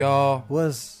Y'all.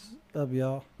 What's up,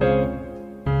 y'all?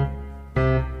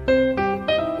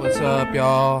 What's up,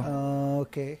 y'all?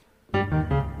 Okay.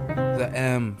 The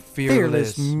M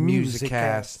Fearless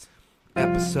Musicast,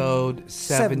 episode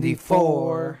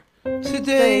 74.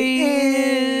 Today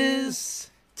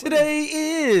is.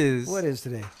 What is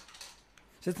today?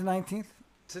 Is it the 19th?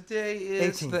 Today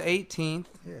is 18th. the 18th,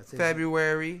 Yeah, it's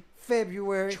February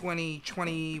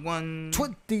 2021.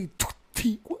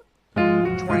 2021.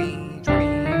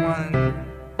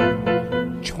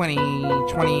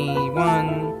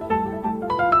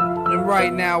 And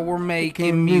right now we're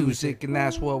making music, and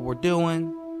that's what we're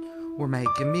doing. We're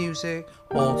making music,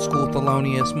 old school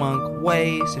Thelonious Monk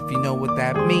ways, if you know what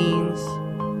that means.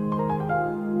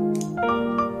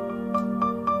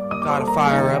 Gotta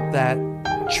fire up that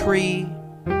tree.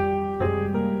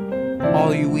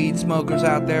 All you weed smokers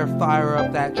out there, fire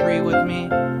up that tree with me.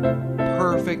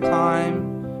 Perfect time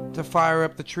to fire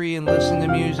up the tree and listen to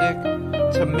music,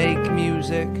 to make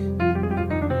music.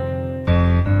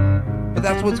 But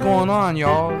that's what's going on,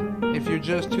 y'all. If you're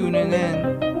just tuning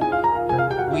in,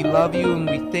 we love you and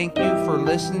we thank you for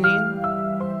listening.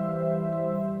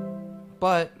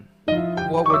 But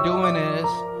what we're doing is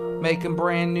making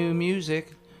brand new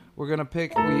music. We're gonna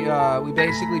pick. We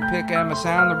basically pick Emma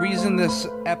Sound. The reason this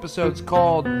episode's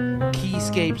called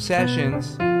Keyscape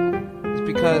Sessions is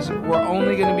because we're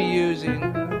only gonna be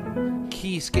using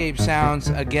Keyscape sounds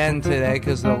again today,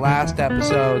 because the last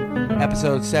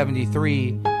episode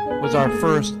 73, was our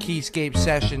first Keyscape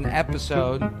session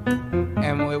episode,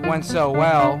 and it went so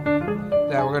well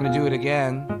that we're gonna do it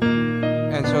again.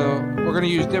 And so we're gonna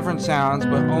use different sounds,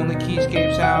 but only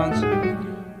Keyscape sounds.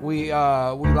 We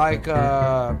like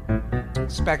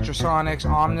Spectrasonics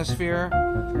Omnisphere,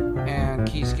 and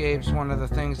Keyscape's one of the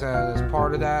things that is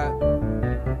part of that.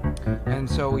 And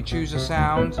so we choose a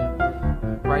sound.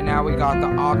 Right now we got the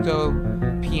Octo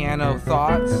Piano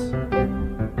Thoughts,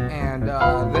 and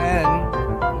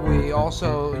then we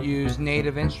also use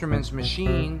Native Instruments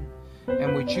Machine,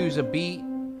 and we choose a beat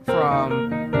from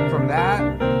that,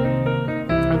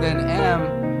 and then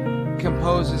M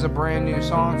composes a brand new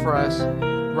song for us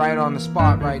right on the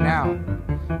spot right now,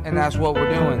 and that's what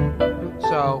we're doing.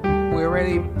 So we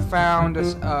already found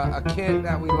a kit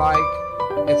that we like.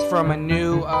 It's from a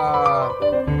new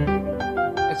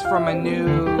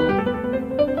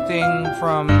thing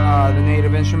from the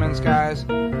Native Instruments guys.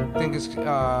 I think it's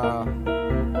let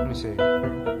me see.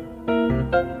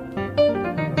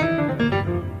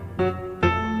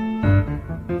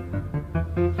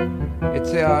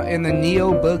 It's in the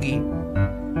Neo Boogie.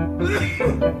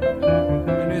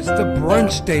 And it's the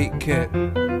Brunch Date Kit.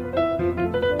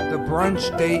 The Brunch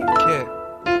Date Kit.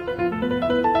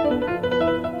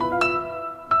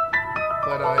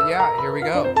 But yeah, here we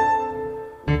go.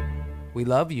 We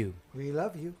love you. We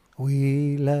love you.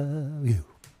 We love you.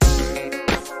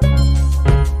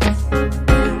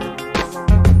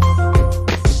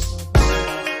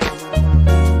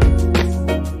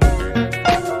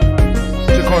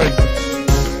 It's recording.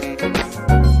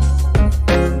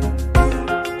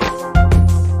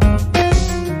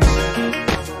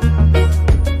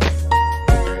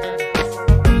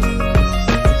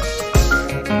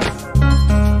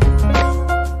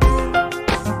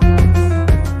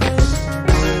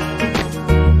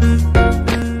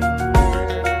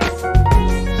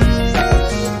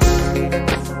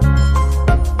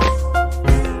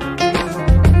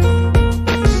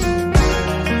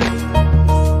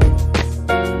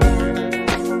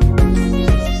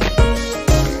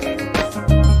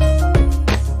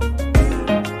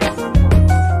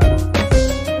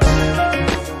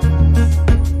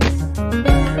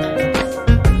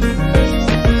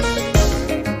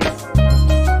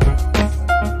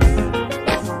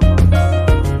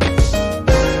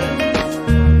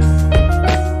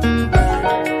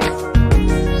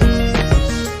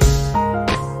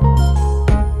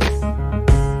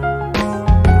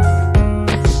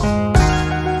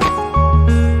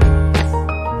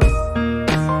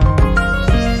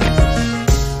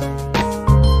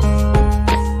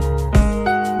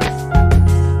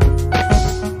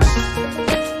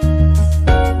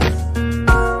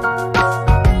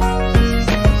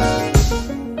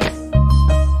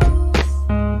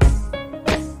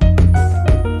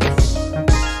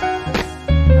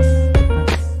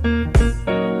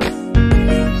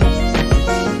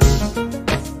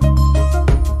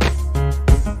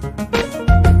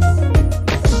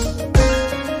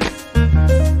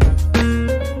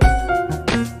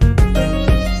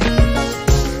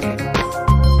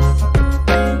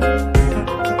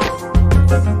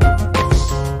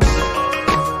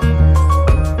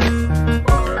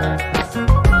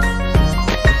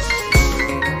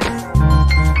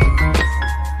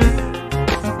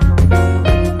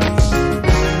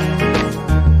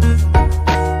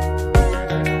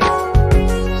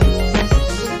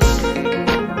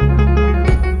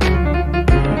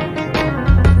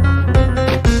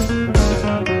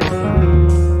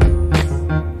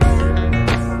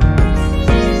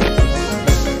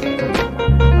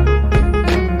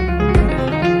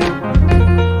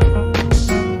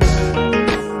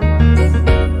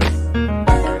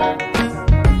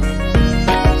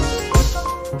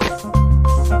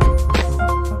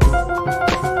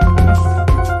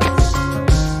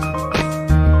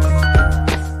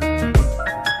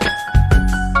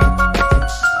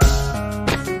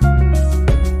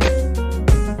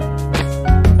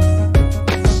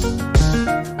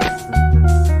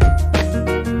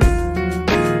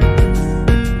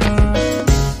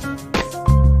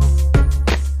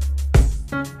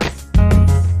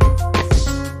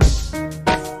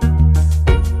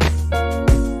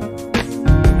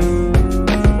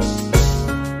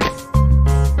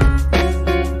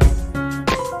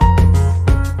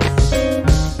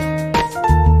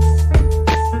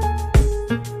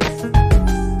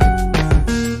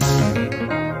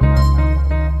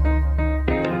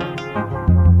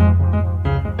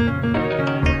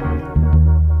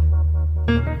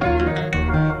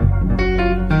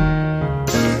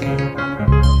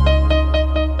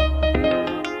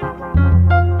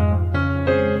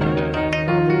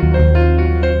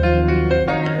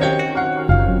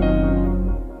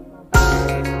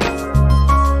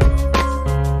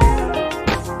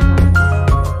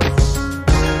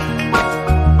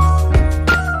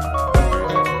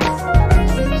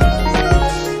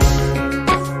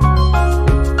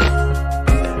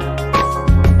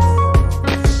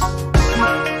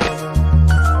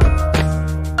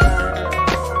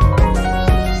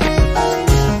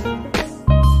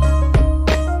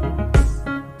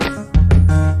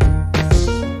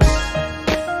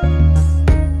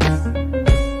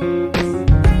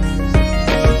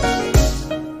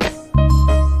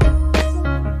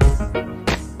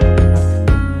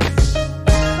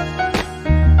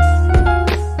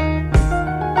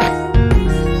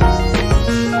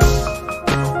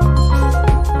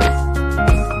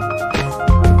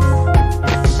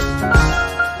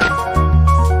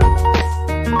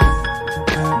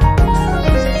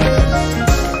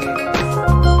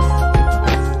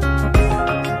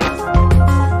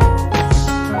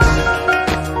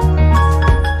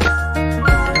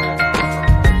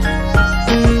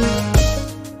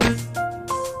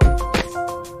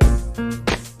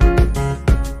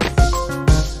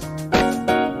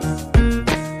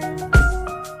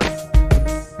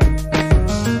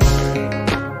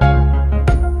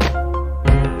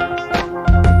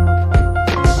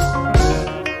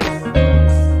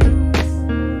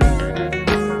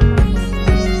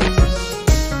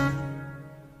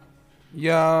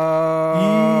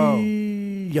 Yo.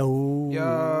 Yo.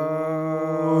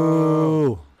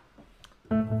 Yo.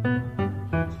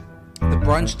 The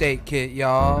brunch date kit,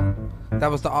 y'all. That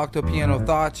was the Octo Piano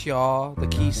Thoughts, y'all. The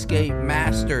Keyscape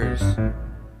Masters.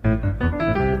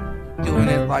 Doing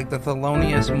it like the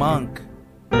Thelonious Monk.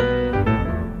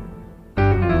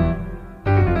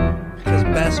 Because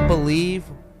best believe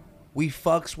we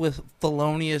fucks with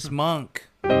Thelonious Monk.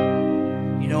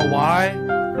 You know why?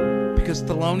 Because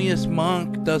Thelonious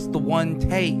Monk does the one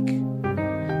take.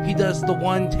 He does the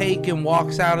one take and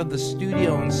walks out of the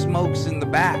studio and smokes in the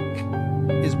back.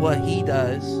 Is what he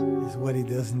does. Is what he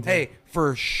doesn't do. Hey,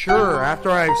 for sure,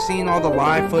 after I've seen all the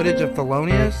live footage of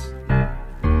Thelonious,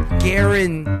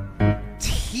 guarantee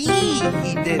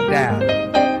he did that.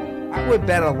 I would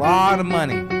bet a lot of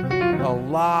money. A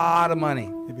lot of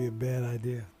money. It'd be a bad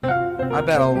idea. I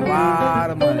bet a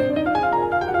lot of money.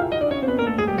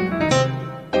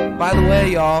 By the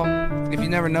way, y'all, if you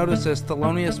never noticed this,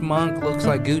 Thelonious Monk looks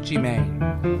like Gucci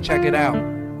Mane. Check it out.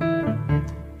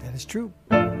 That is true.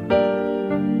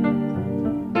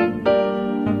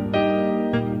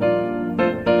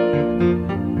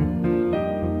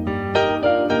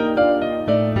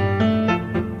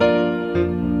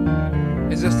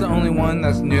 Is this the only one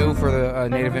that's new for the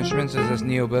Native Instruments? Is this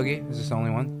Neo Boogie? Is this the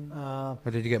only one? Or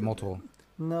did you get multiple?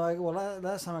 No,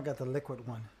 last time I got the liquid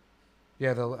one.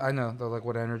 Yeah, I know, the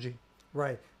Liquid Energy.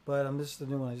 Right, but this is the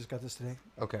new one. I just got this today.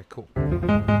 Okay, cool. And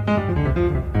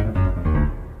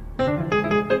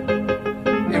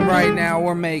right now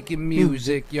we're making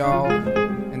music, y'all.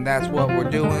 And that's what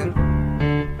we're doing.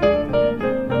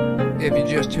 If you're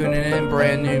just tuning in,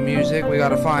 brand new music, we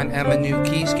gotta find Emma new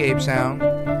Keyscape sound.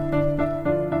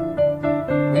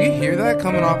 Will you hear that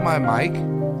coming off my mic?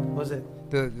 Was it?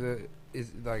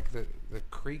 Is like the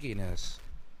creakiness.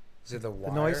 Is it the wire?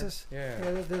 The noises? Yeah.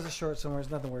 There's a short somewhere. There's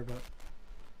nothing to worry about.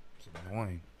 It's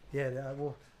annoying. Yeah,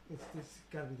 well, it's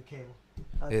got to be the cable.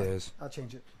 It is. I'll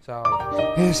change it. It's all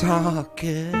good. It's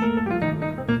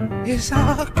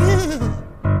all good.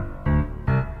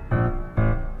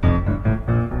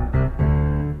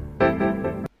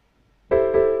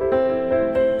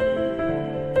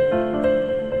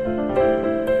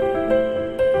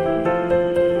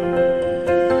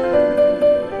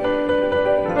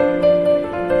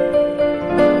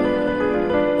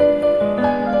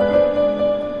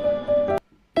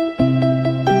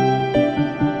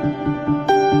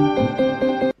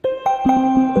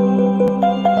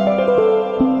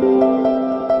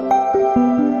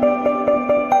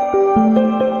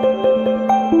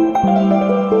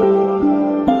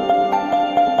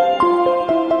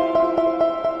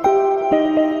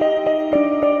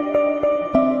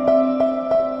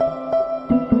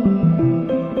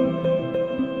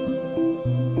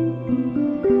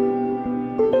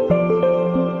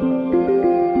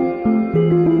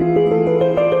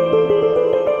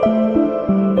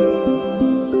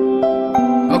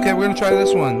 Try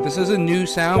this one. This is a new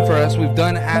sound for us. We've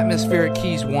done Atmospheric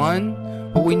Keys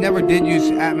 1, but we never did use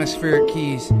Atmospheric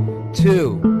Keys 2.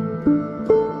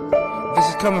 This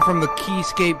is coming from the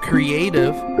Keyscape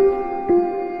Creative.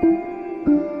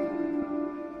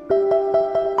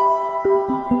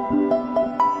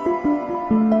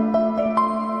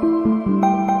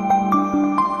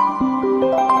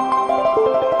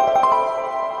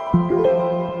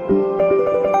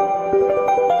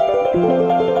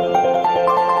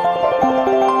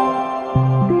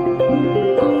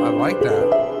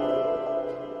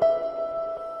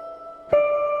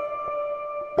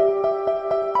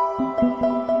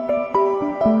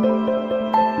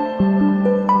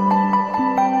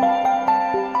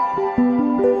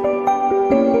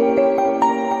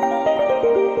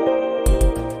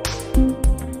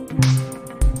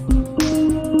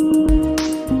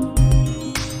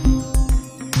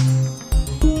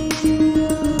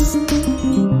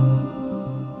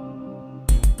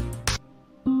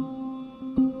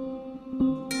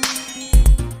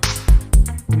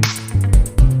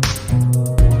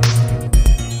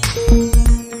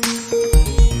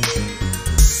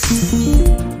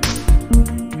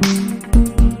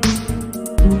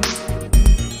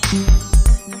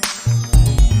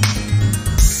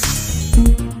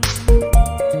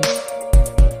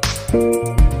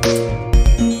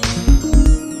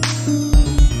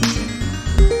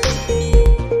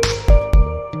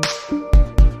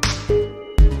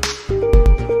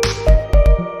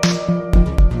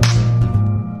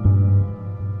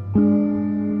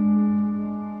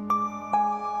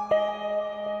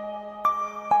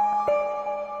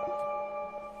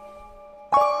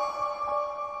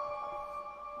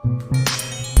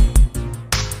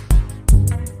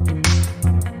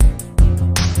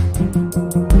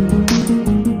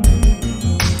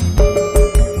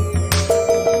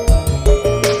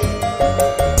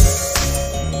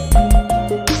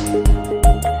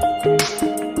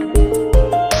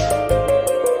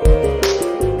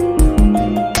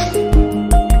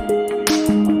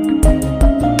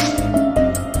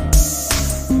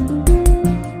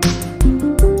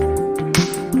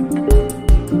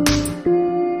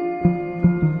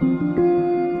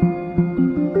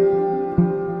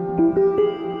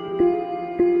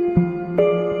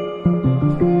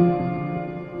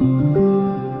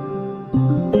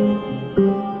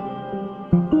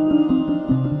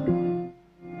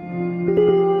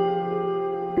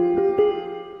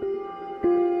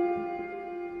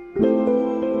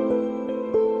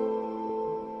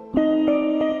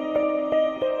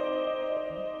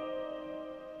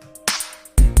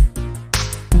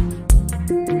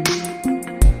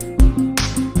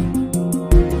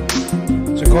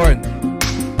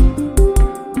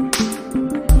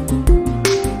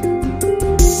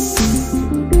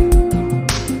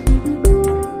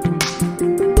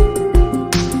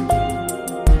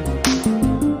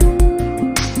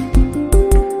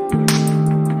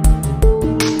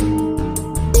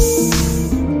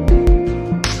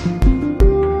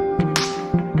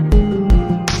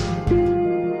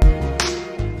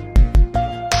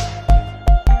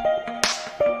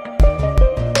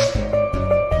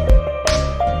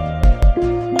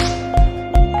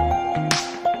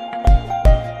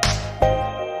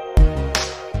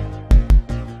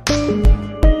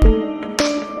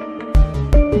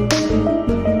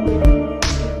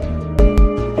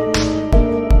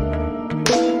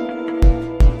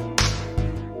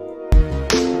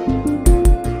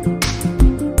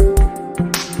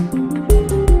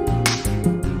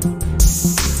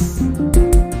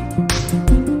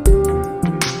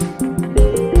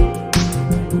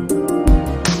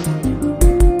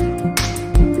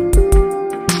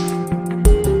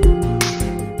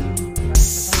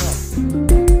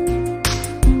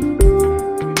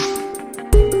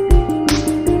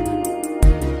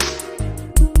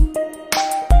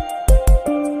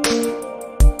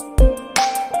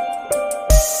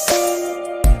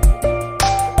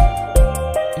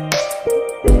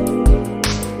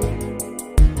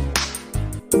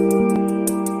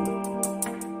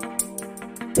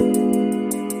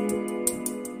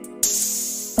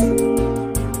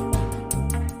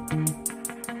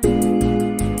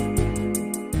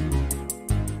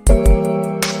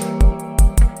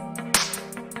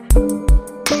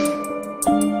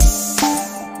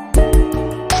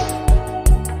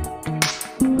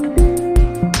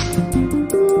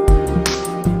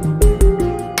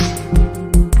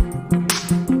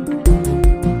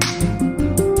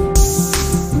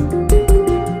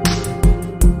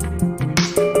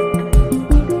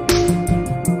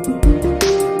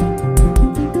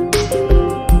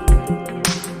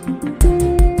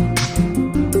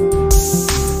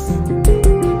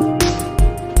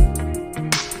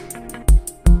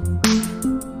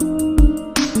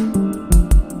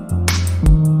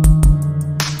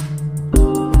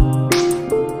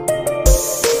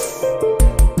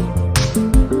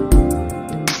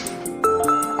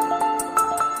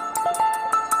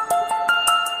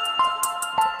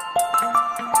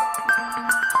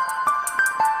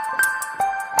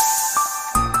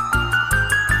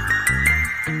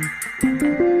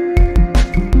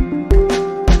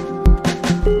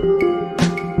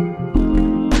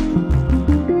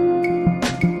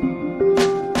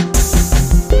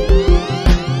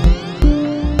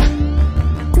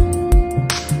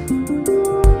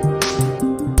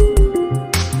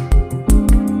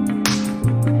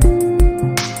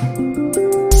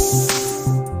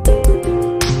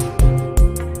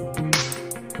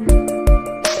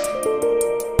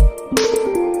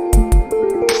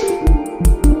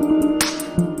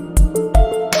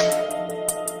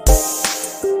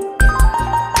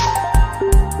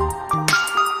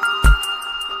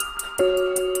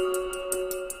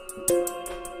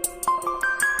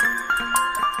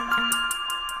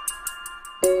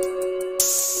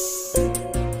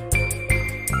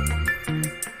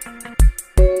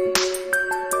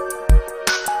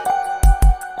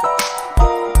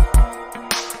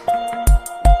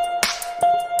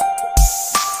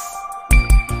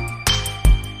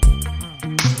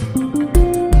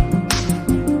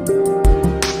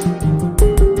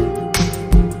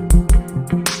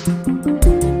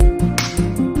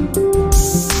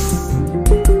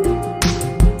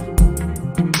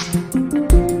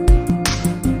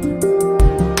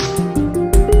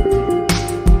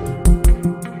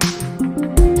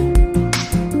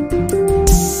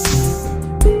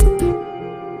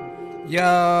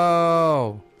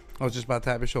 I was just about to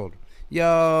tap your shoulder.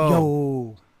 Yo.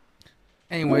 Yo.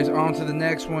 Anyways, on to the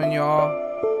next one, y'all.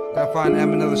 Gotta find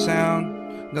M another sound.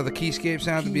 Another keyscape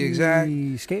sound to be exact.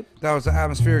 Keyscape. That was the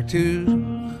Atmospheric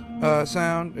 2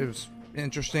 sound. It was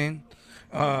interesting.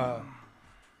 That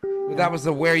was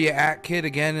the Where You At Kid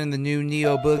again in the new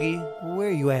Neo Boogie.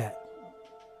 Where you at?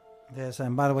 Yes,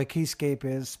 and by the way, Keyscape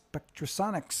is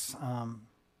Spectrasonics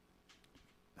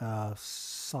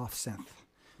soft synth.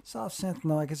 Soft synth,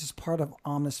 no, I guess it's part of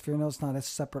Omnisphere. No, it's not. It's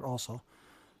separate also.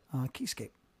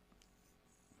 Keyscape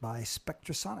by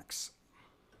Spectrasonics.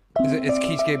 It's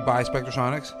Keyscape by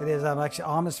Spectrasonics? It is. Actually,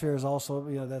 Omnisphere is also,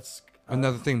 that's...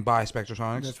 Another thing by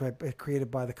Spectrasonics? That's right.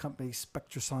 Created by the company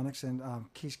Spectrasonics, and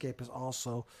Keyscape is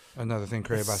also... Another thing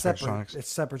created by Spectrasonics?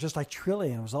 It's separate, just like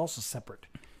Trillion was also separate.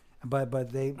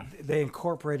 But they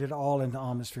incorporated all into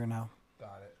Omnisphere now.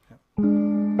 Got it. Yep.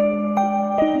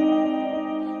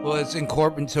 Well, it's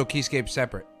incorporated, so Keyscape's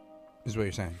separate, is what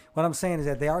you're saying. What I'm saying is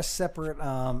that they are separate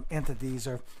entities,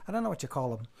 or I don't know what you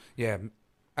call them. Yeah.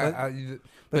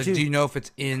 But do you know if it's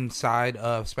inside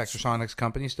of Spectrasonics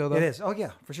company still, though? It is. Oh,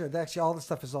 yeah, for sure. Actually, all this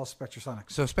stuff is all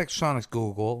Spectrasonics. So Spectrasonics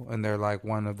Google, and they're like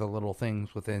one of the little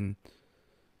things within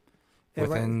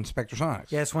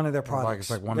Spectrasonics. Yeah, it's one of their products.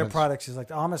 Like one their of products is like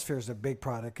the Omnisphere is their big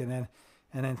product, and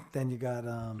then you got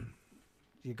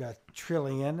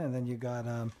Trillion, and then you got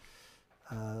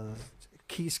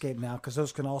Keyscape now, because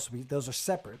those are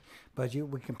separate, but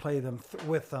we can play them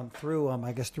through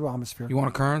Omnisphere. You want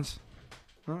occurrence?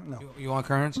 No. You want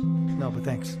occurrence? No, but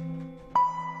thanks.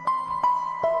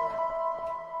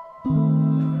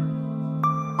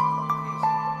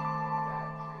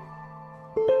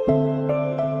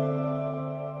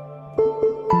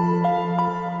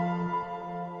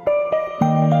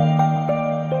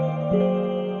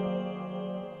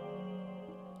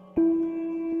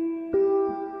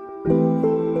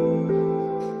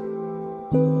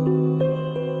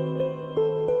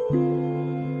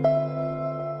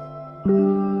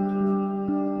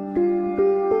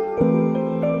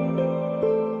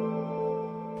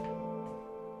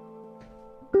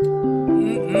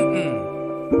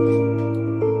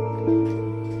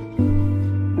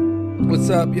 What's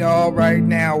up, y'all? Right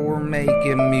now we're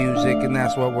making music, and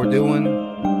that's what we're doing.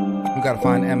 We gotta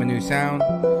find M a new sound.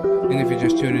 And if you're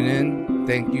just tuning in,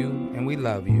 thank you, and we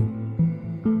love you.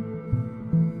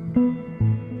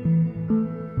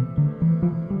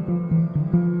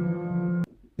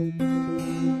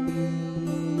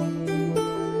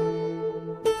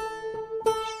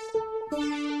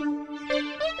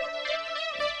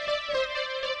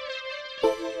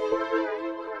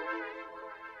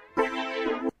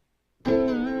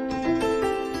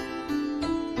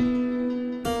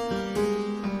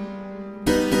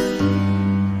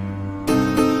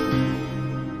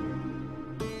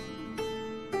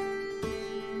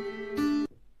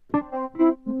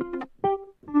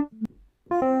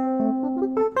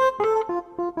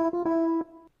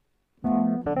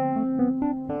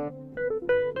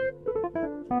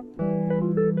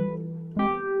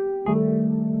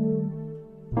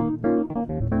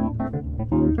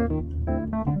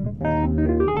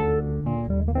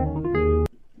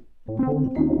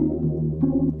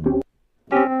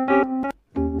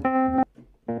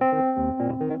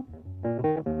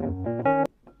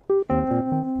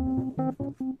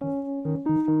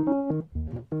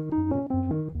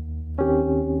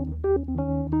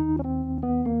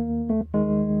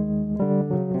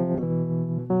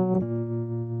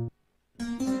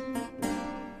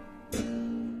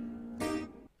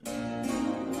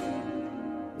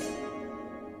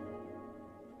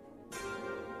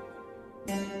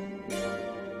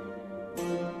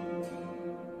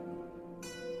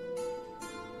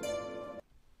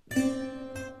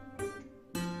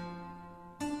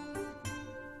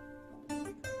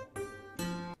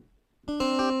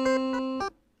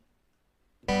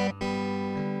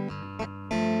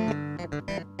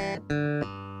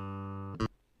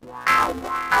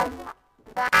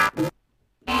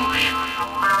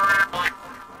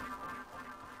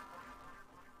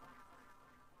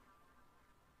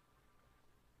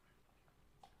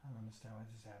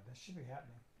 That should be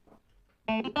happening.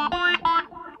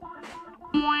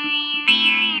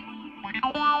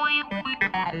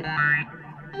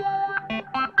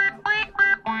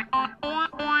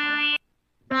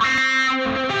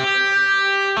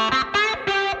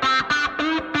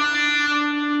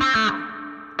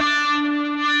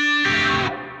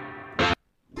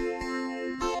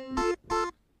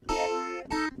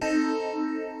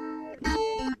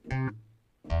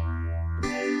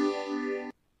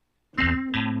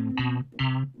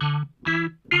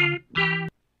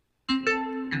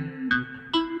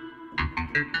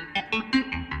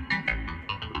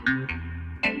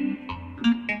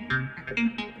 This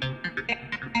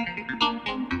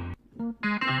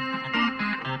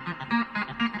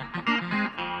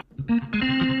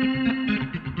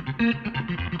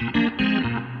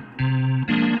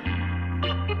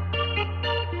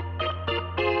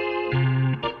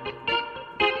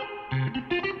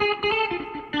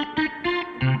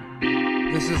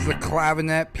is the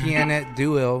clavinet pianet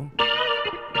duo,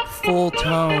 full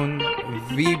tone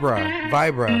vibra.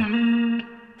 Vibra.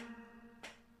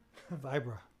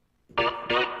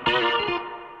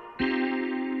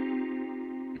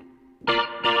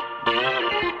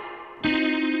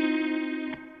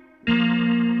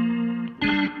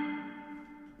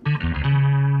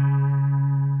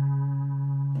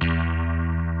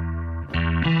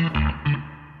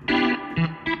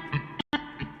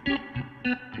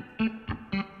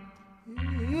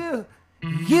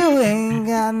 You ain't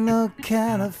got no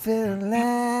kind of feeling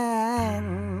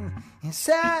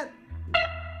inside.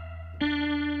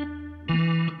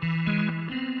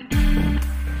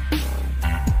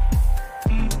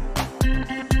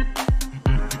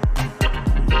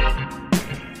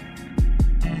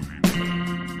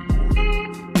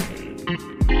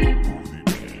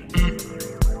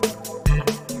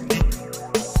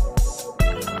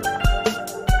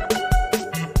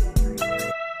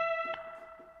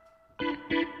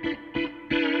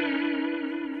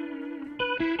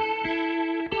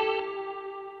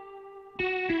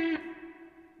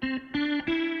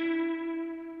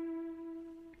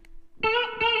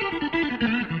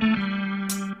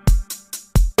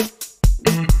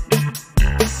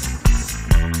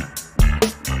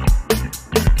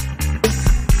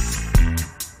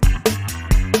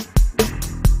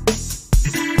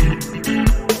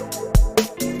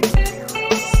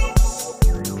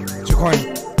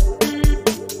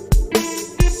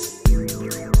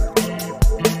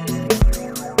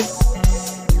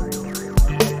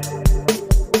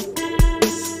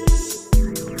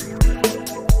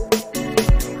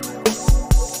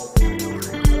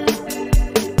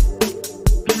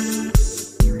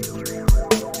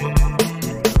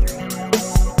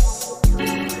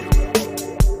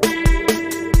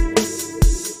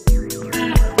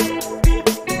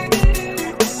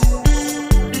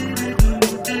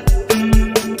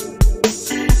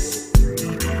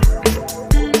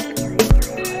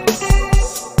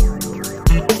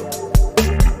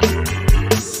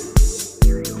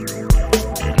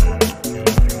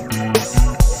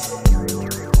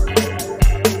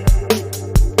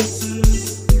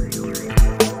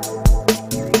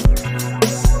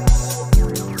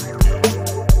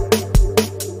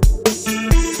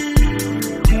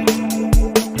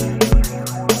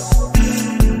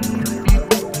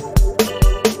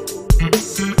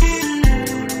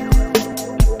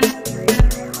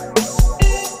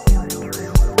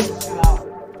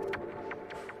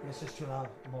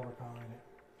 I'm overpowering it.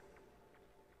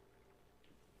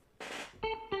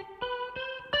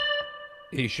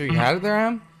 Are you sure you had it there,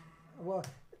 Em? Well,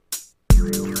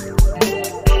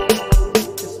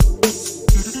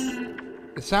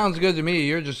 it sounds good to me.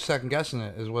 You're just second guessing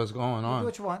it, is what's going on. do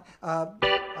what you want.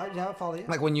 Yeah, I'll follow you.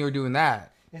 Like when you were doing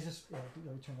that. It's just, let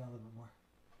me turn it down a little bit more.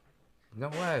 No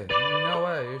way. No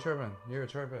way. You're tripping. You're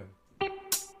tripping.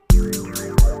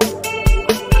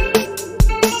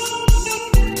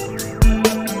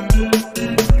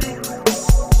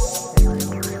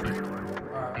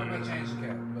 Alright, I'm gonna change the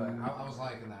kit, but I was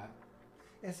liking that.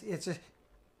 It's a.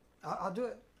 I'll do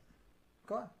it.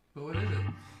 Go on. But what is it?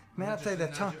 Man, I'll tell you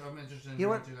that tone. I'm interested in You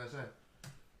know what you guys say.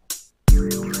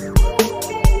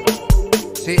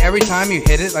 See, every time you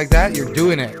hit it like that, you're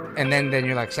doing it, and then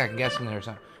you're like second guessing it or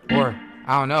something. Or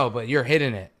I don't know, but you're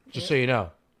hitting it. Just so you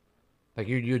know, like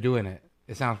you're doing it.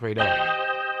 It sounds pretty dope.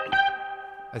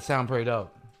 It sounds pretty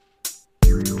dope.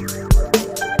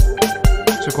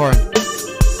 It's recording.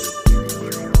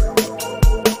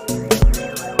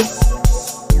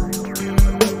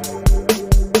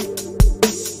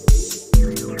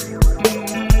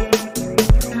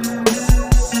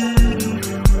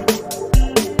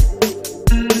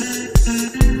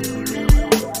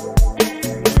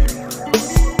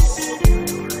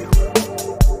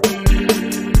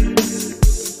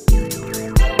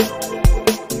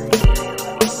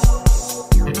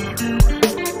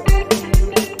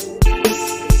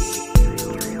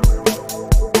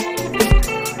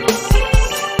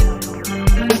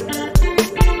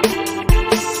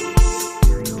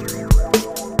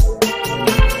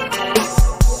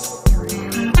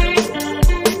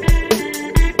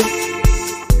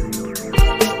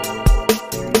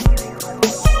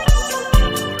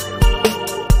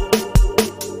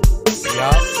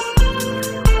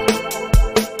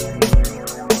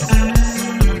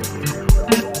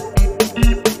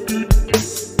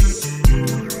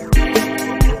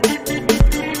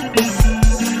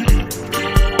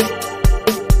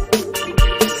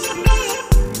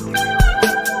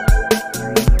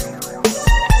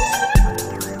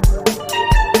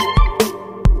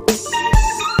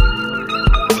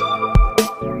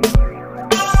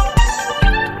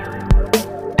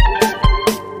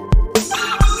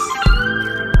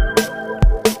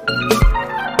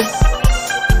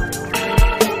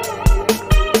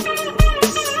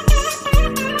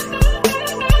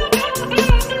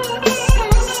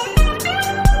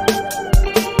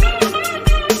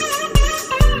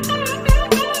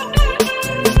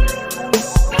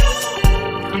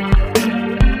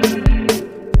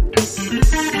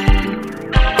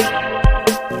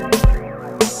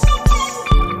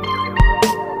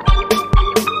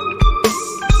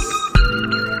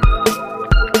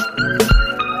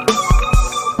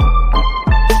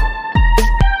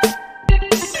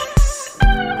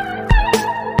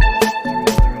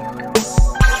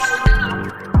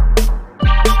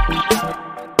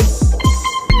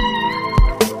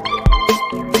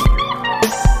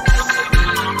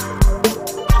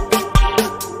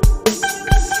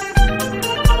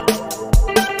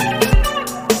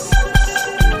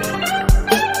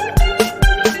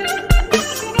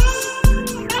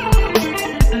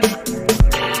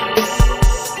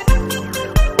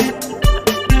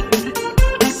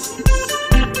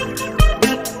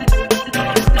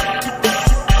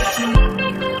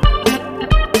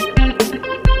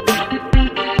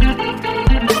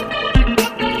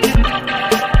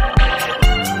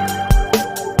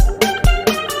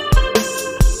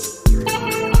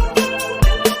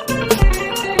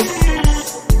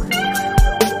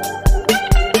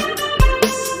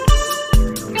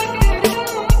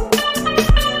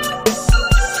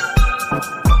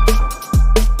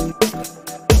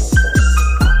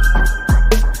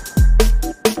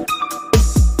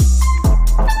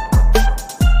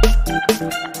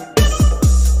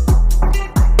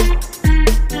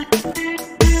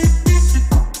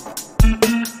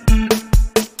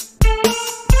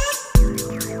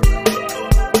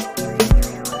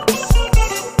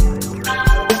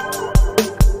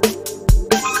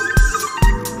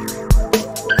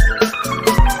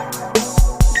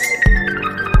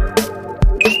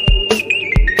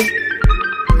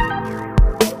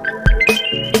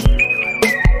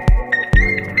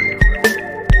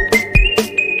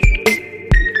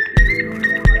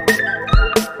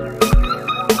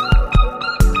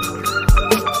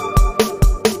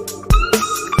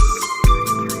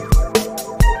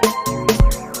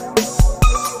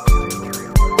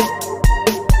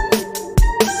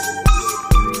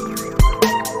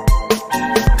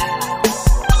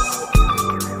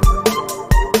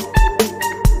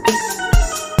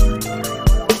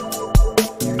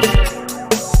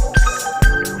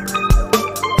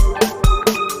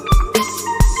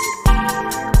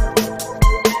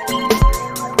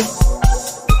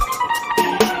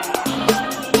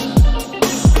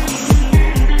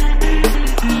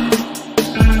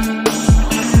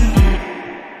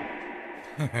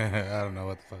 I don't know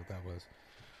what the fuck that was.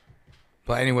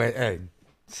 But anyway, hey,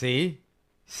 see,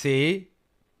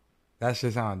 that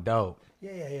shit sound dope.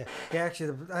 Yeah.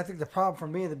 Actually, I think the problem for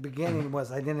me in the beginning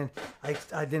was I didn't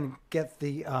get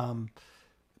the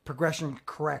progression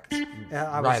correct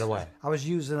Right away. I was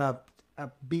using a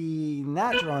B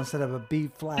natural instead of a B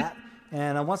flat,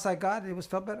 and once I got it,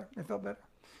 felt better. It felt better,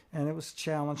 and it was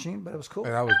challenging, but it was cool.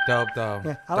 That was dope, though.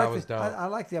 Yeah, that was dope. I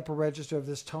like the upper register of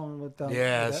this tone with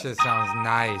yeah, that shit sounds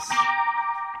nice.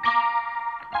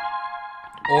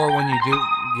 Or when you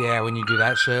do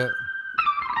that shit.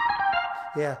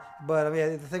 Yeah, but I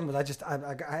mean, the thing was, I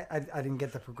didn't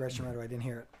get the progression right away. I didn't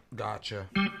hear it. Gotcha.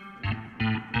 And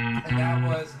that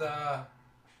was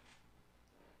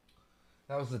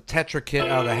the Tetra kit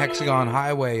out of the Hexagon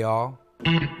Highway, y'all.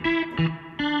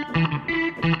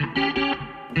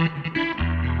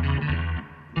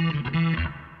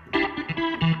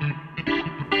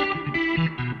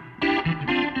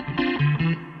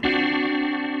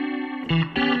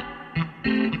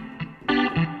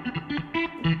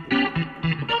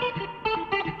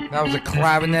 That was a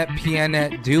clavinet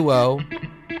pianet duo,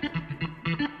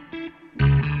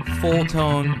 full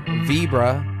tone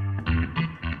vibra.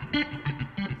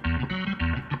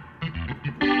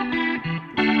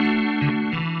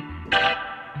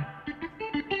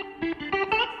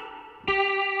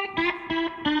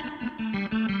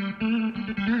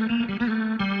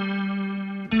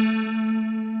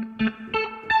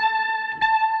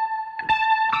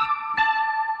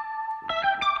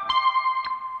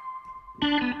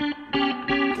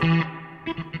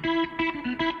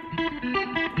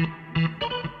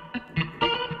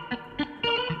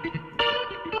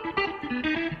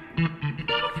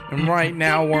 And right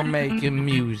now we're making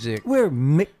music. How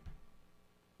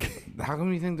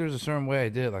come you think there's a certain way I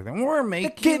did it like that? We're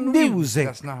making music.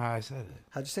 That's not how I said it.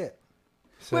 How'd you say it?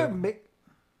 I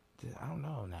don't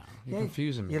know now. You're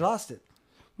confusing me. You lost it.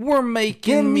 We're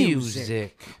making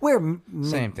music.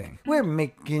 Same thing. We're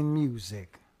making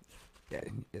music. Yeah,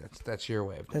 that's your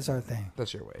wave. That's our thing.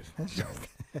 That's your wave.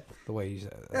 The way you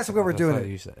said it. That's the way we're doing it.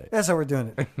 You said it. That's how we're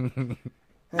doing it.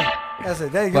 That's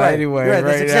it. But anyway,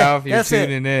 right now, if you're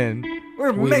tuning in,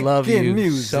 we love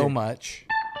you so much.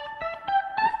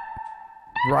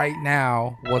 Right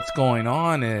now, what's going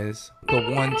on is the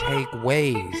one-take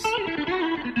ways.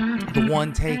 The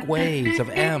one-take ways of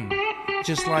M.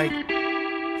 Just like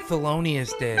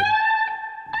Thelonious did.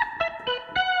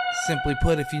 Simply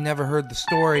put, if you never heard the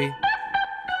story,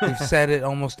 we've said it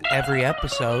almost every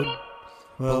episode.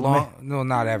 Well, no,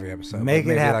 not every episode. Make it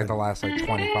maybe happen. like the last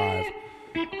 25.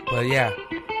 But yeah,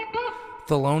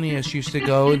 Thelonious used to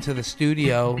go into the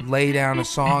studio, lay down a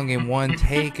song in one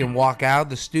take, and walk out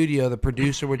the studio. The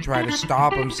producer would try to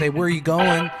stop him, say, "Where are you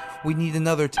going? We need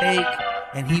another take."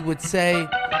 And he would say,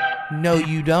 "No,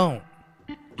 you don't.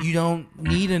 You don't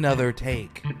need another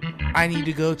take. I need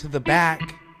to go to the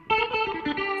back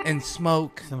and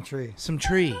smoke some tree."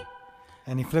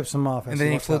 And he flips him off. And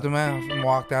then he flipped him off and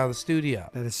walked out of the studio.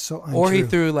 That is so untrue. Or he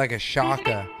threw like a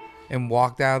shaka and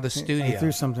walked out of the studio. He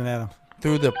threw something at him.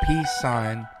 Threw the peace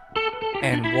sign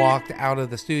and walked out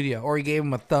of the studio. Or he gave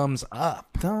him a thumbs up.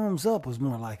 Thumbs up was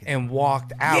more like it. And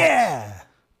walked out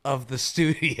of the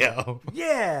studio.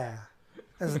 Yeah.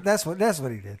 That's what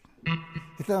he did.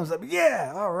 He thumbs up.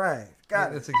 Yeah, all right.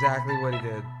 Got it. That's exactly what he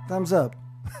did. Thumbs up.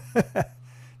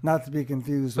 Not to be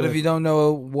confused But with... if you don't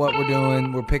know what we're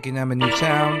doing, we're picking them a new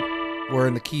sound. We're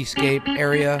in the Keyscape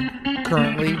area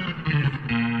currently.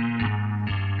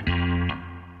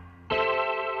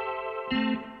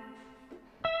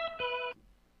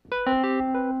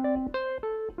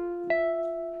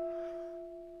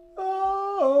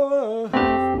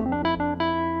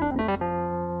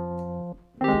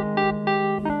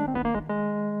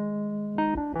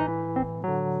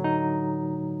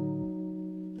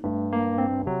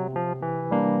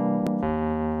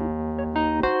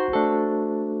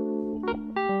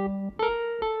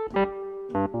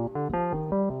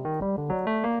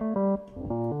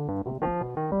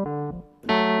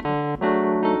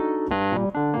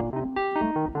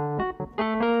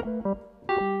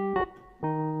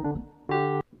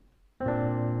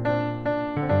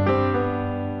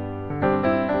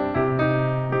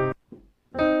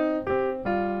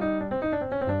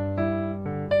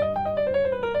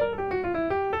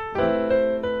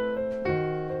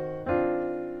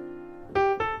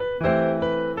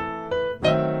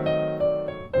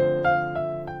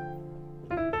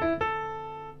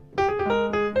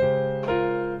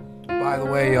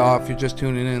 If you're just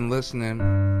tuning in and listening,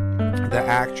 the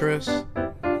actress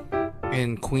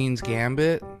in Queen's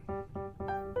Gambit,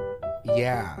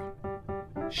 yeah,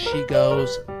 she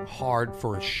goes hard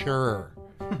for sure.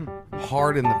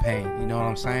 Hard in the paint, you know what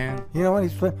I'm saying? You know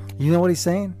what he's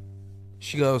saying?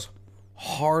 She goes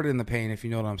hard in the paint, if you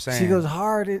know what I'm saying. She goes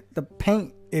hard at the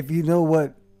paint, if you know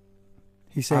what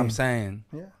he's saying. I'm saying.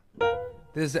 Yeah.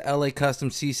 This is the LA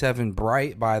Custom C7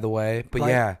 Bright, by the way. But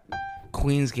yeah,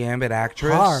 Queen's Gambit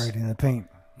actress. Hard in the paint.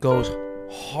 Goes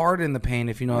hard in the paint,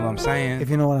 if you know what I'm saying. If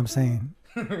you know what I'm saying.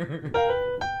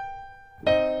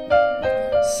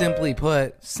 Simply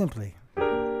put. Simply.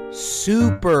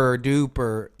 Super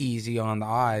duper easy on the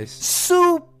eyes.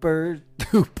 Super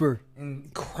duper.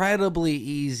 Incredibly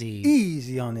easy.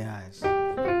 Easy on the eyes.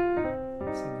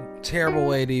 It's a terrible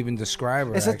way to even describe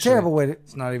her. It's a terrible way to...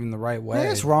 It's not even the right way.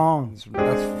 It's wrong.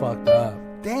 That's fucked up.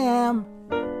 Damn.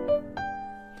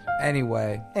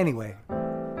 Anyway.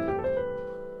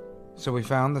 So we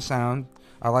found the sound.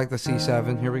 I like the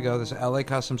C7. Here we go. This LA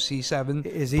Custom C7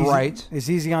 Bright. It's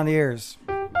easy on the ears.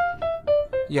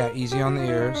 Yeah, easy on the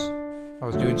ears. I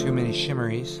was doing too many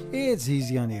shimmeries. It's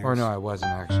easy on the ears. Or no, I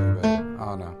wasn't actually, but I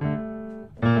don't know.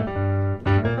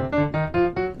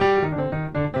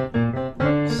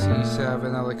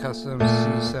 C7 LA Custom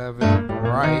C7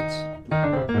 Bright.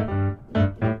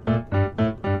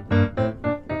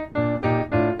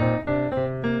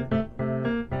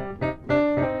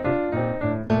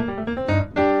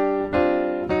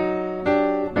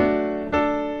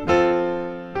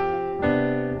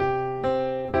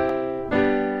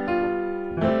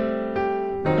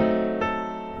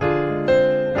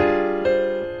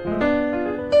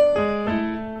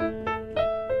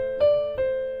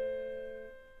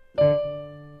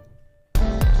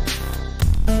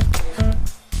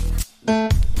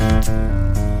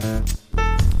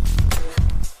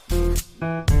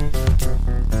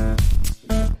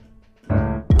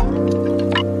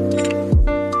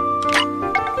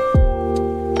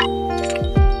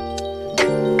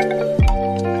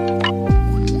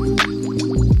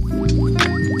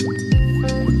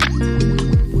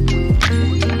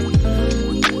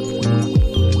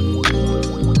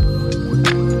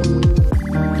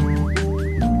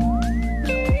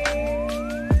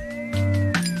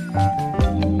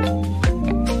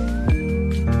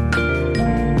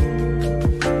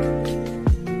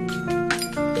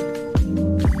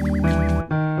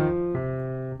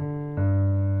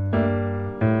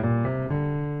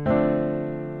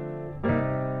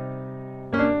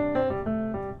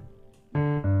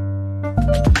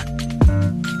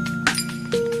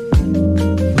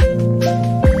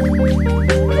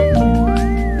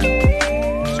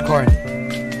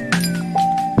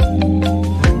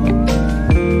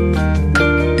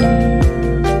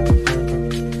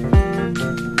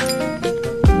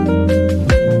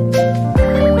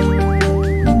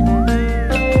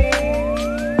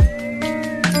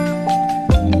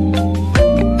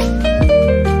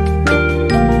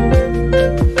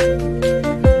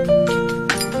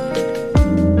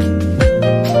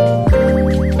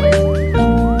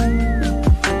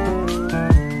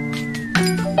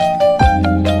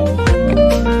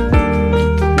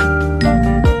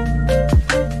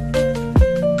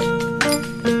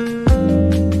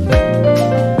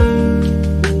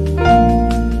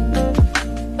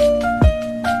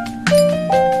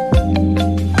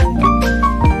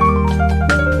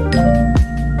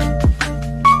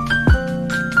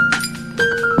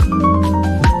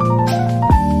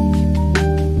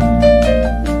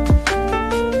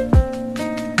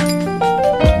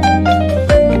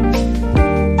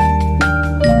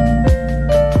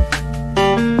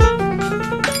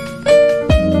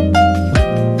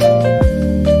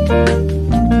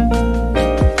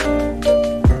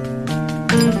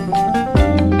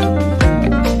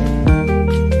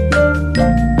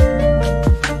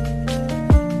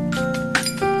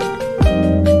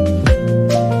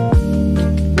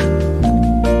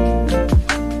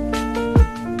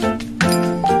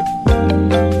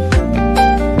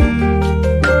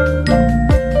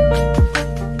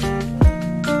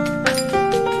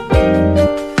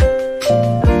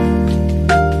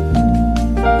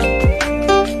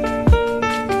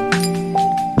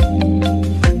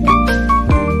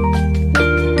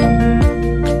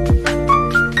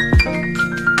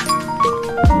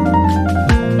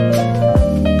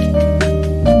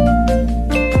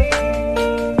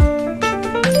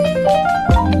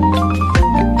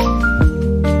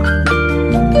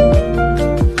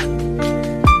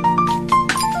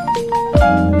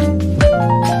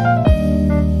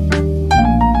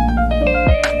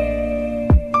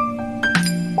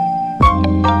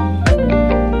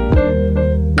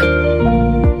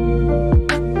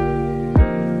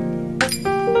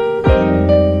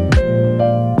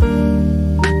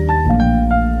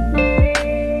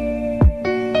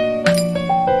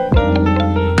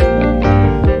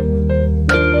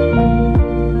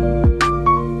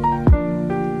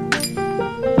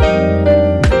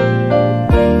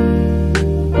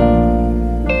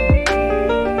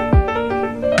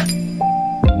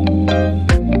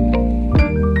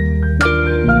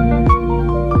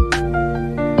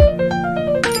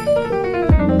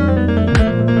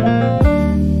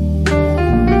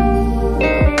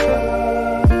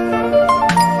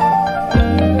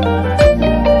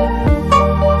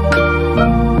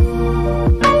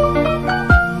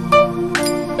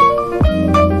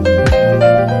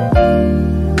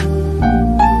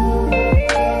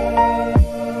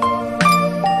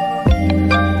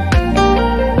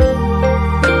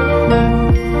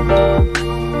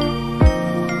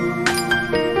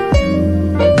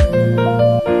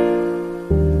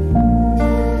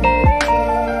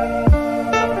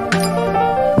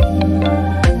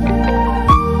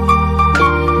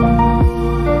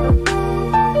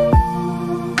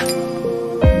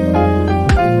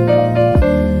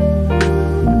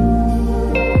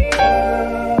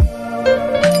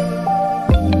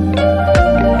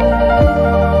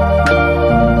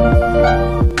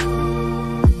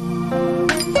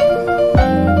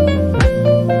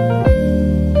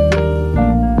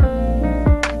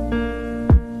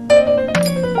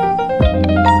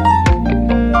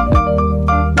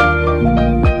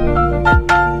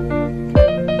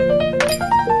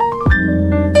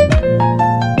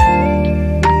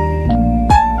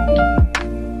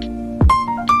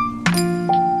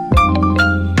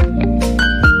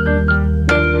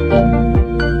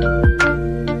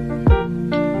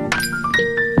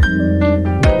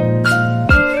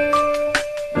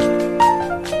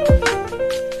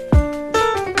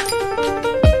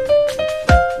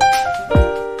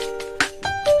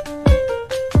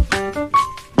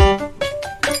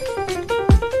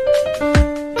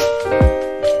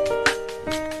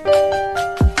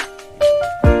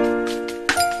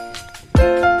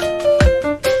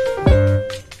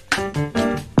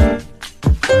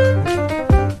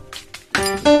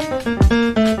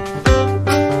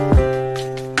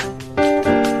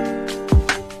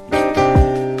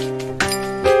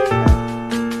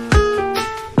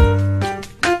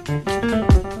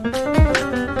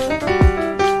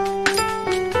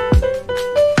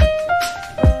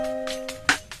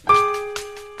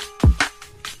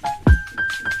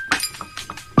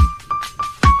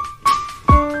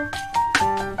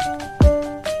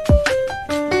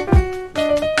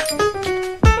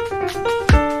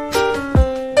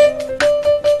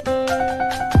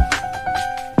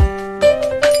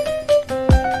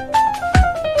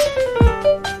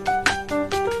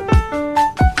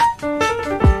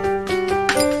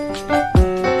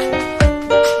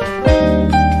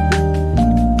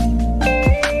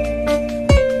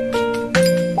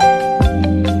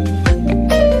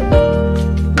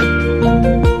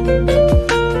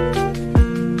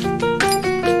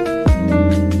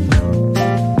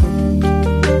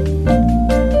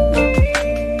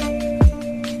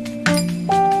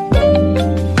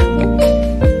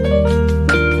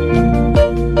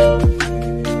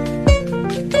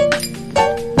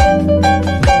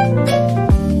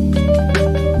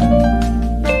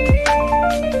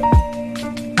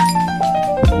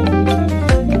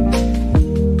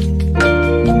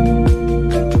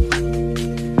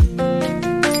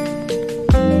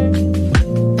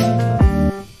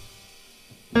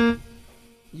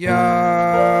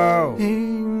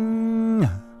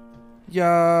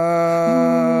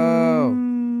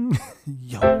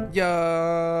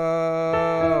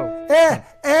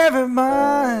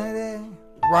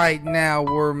 Right now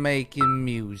we're making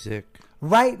music.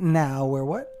 Right now we're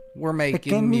what? We're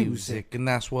making music, and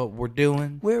that's what we're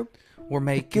doing. We're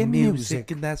making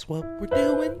music, and that's what we're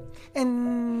doing.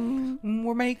 And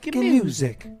we're making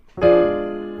music.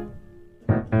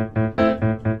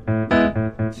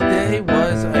 Today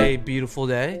was a beautiful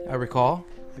day, I recall.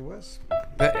 It was.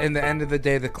 In the end of the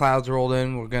day, the clouds rolled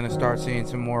in. We're going to start seeing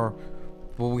some more.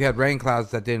 Well, we had rain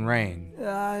clouds that didn't rain.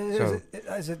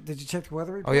 Did you check the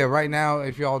weather report? Oh, yeah. Right now,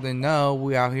 if y'all didn't know,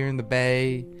 we out here in the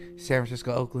Bay, San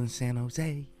Francisco, Oakland, San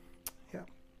Jose. Yeah.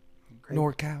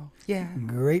 NorCal. Yeah.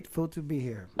 Grateful to be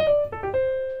here.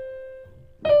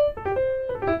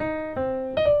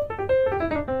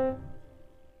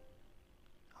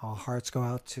 All hearts go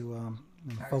out to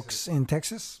folks in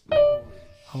Texas.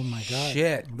 Oh my God!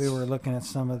 Shit. We were looking at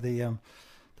some of the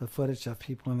footage of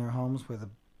people in their homes with the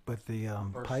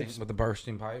pipes. With the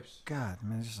bursting pipes. God,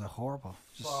 man, it's just horrible.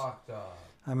 Just, Fucked up.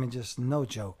 I mean, just no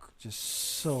joke. Just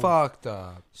so fucked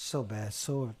up. So bad.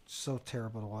 So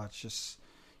terrible to watch.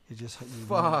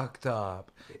 Fucked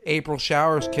up. April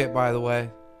Showers kit, by the way,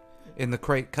 in the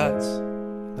crate cuts.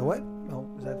 The what? Oh,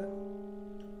 is that?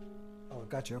 Oh,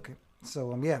 gotcha. Okay.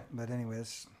 So yeah, but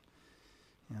anyways,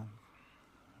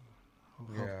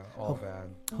 all bad.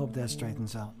 Hope that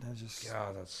straightens out. That's just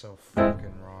God, that's so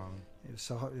fucking wrong. It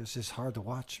was just hard to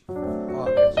watch.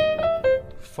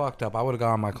 Fucked up. I would have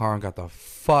got in my car and got the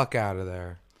fuck out of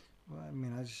there. Well, I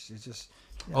mean, it's just.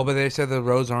 Yeah. Oh, but they said the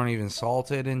roads aren't even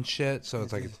salted and shit, so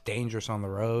it's dangerous on the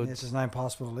roads. It's just not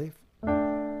impossible to leave.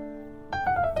 Damn,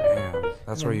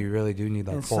 that's where you really do need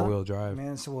that 4-wheel drive.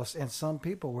 Man, and some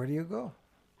people, where do you go?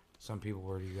 Some people,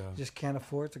 where do you go? Just can't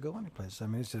afford to go anyplace. I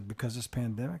mean, it's because of this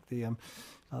pandemic, a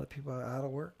lot of people are out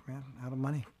of work, man, out of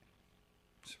money.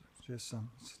 It's just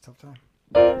it's a tough time.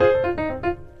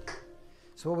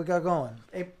 So what we got going?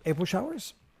 April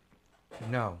showers?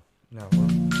 No.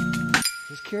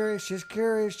 Just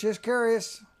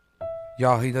curious.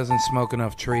 Y'all, he doesn't smoke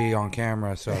enough tree on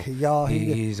camera, so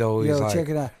he's always check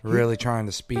it out. Really trying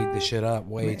to speed the shit up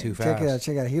way too fast.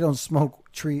 Check it out. He don't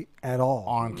smoke tree at all.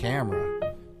 On camera.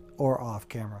 Or off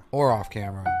camera.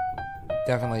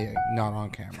 Definitely not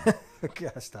on camera. Okay,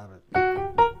 stop it.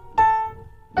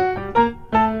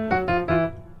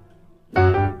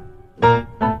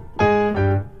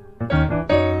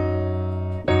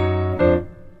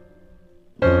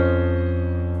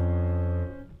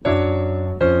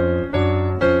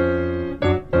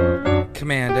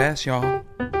 Command S, y'all.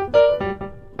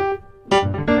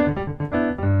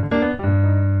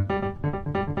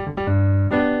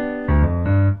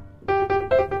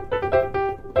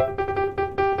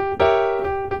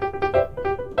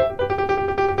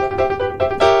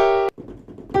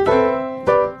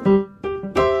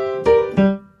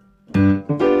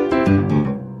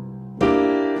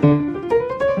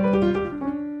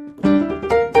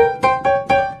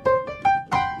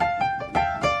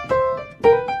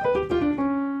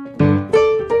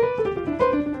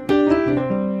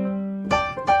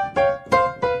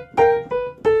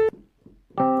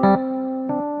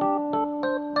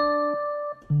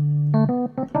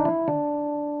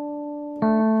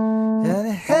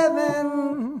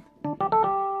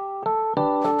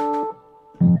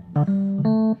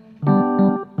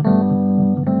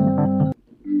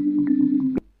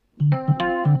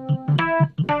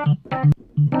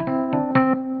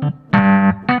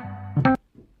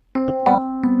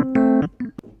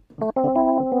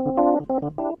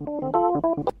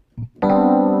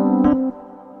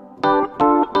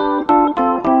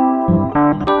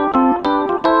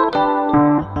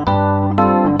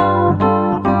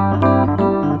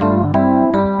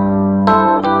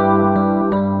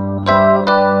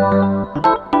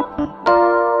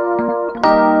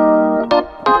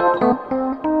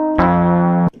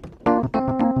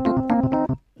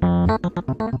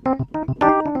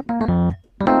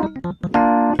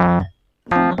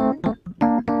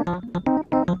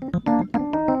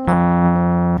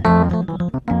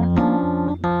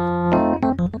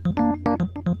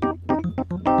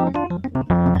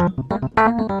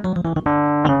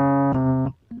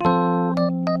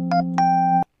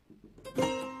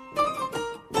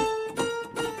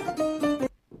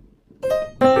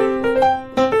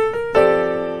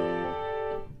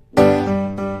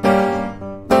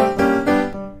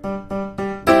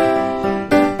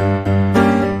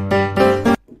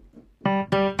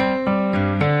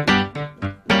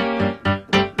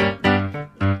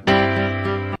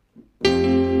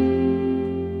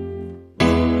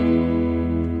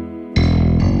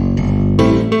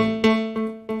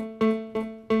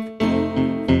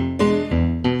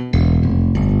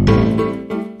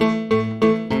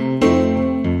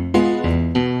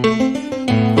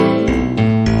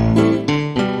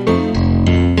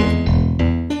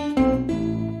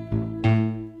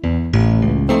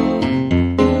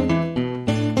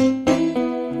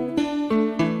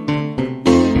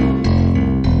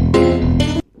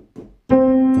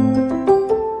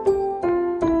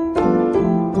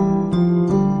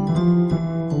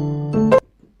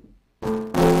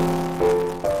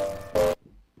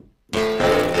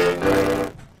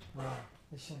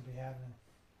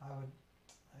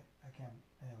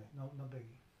 no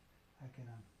biggie. I can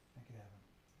happen.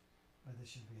 But this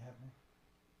should be happening.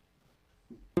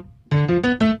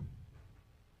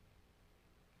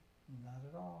 Not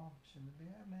at all. Shouldn't be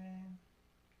happening.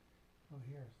 Oh,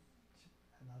 here.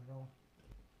 Not at all.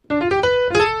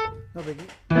 No biggie.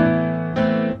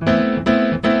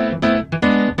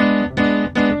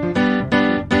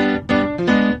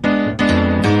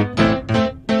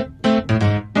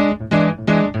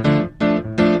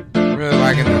 Really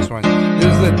liking this one.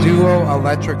 This is the Duo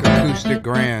Electric Acoustic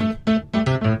Grand.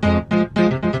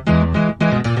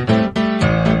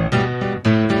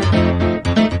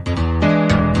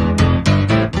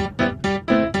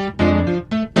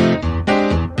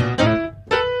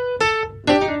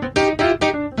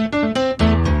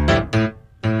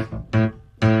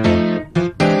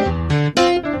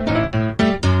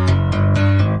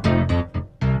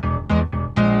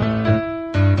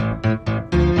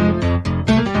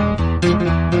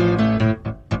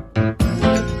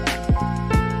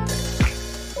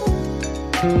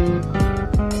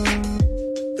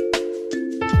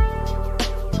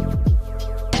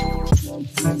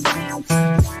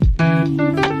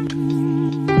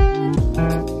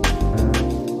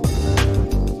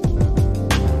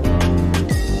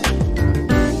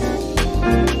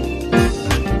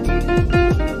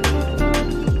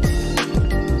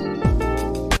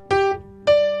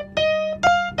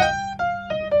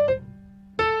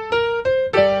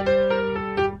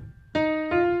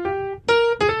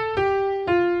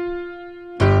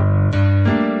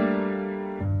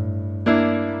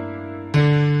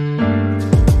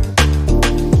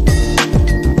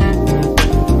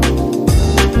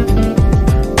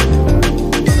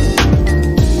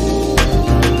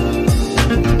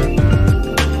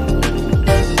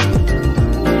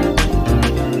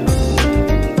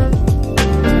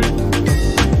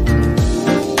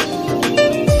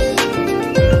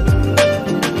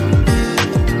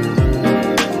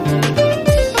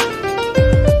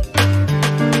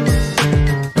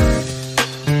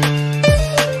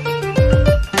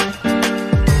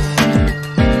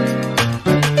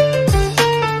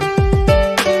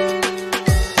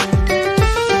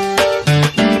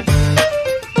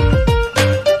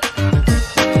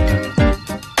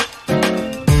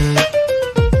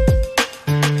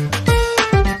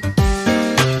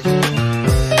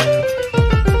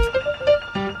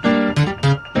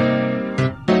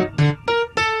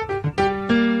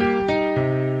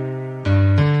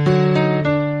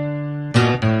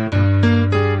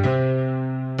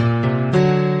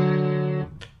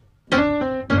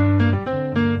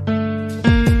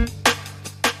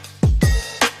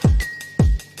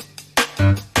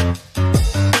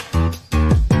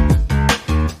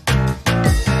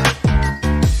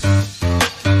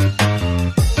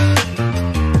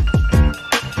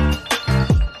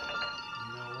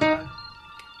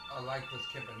 Let's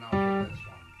keep it off with this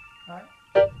one. All right.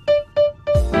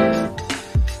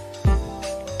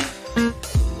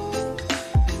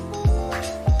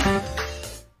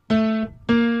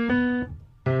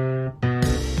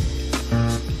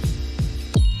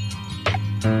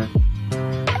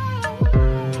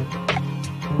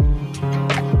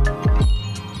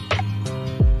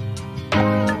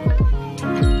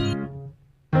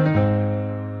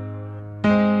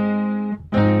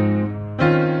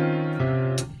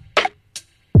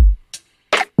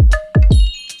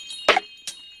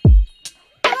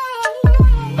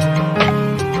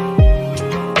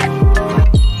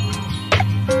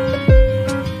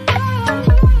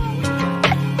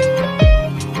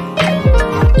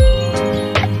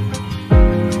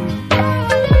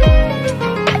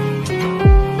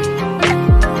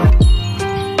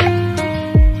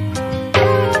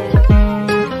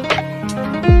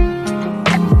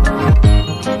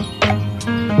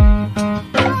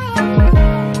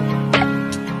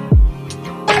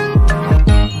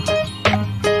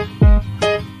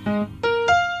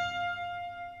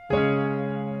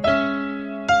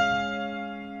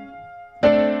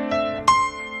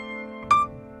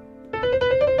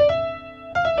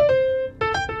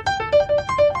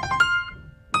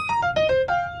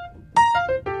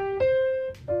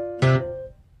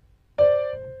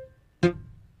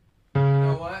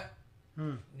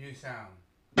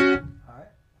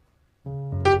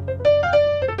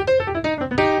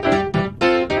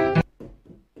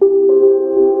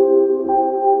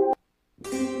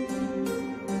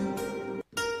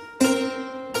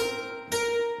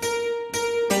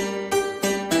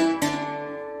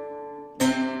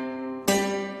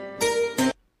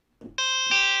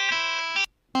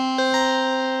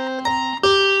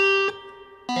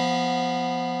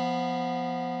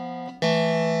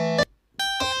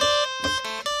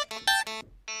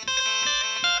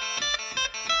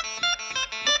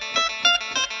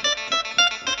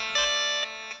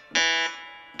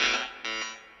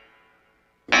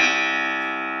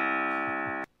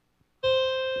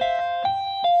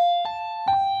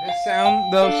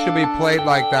 though should be played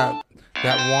like that.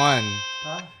 That one.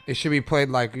 Huh? It should be played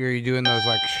like you're doing those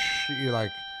like you're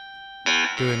like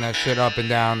doing that shit up and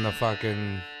down the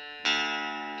fucking.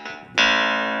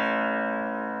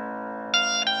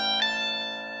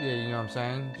 Yeah, you know what I'm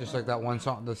saying? Just like that one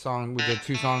song, the song we did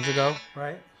 2 songs ago.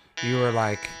 Right. You were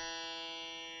like,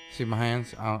 see my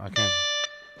hands? I can't.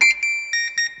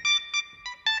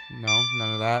 No,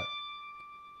 none of that.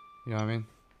 You know what I mean?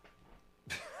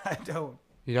 I don't.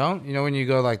 You don't? You know when you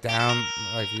go like down,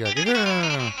 like you're like, okay,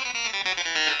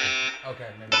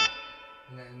 maybe.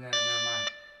 Never mind.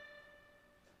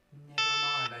 Never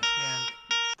mind. I stand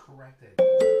corrected.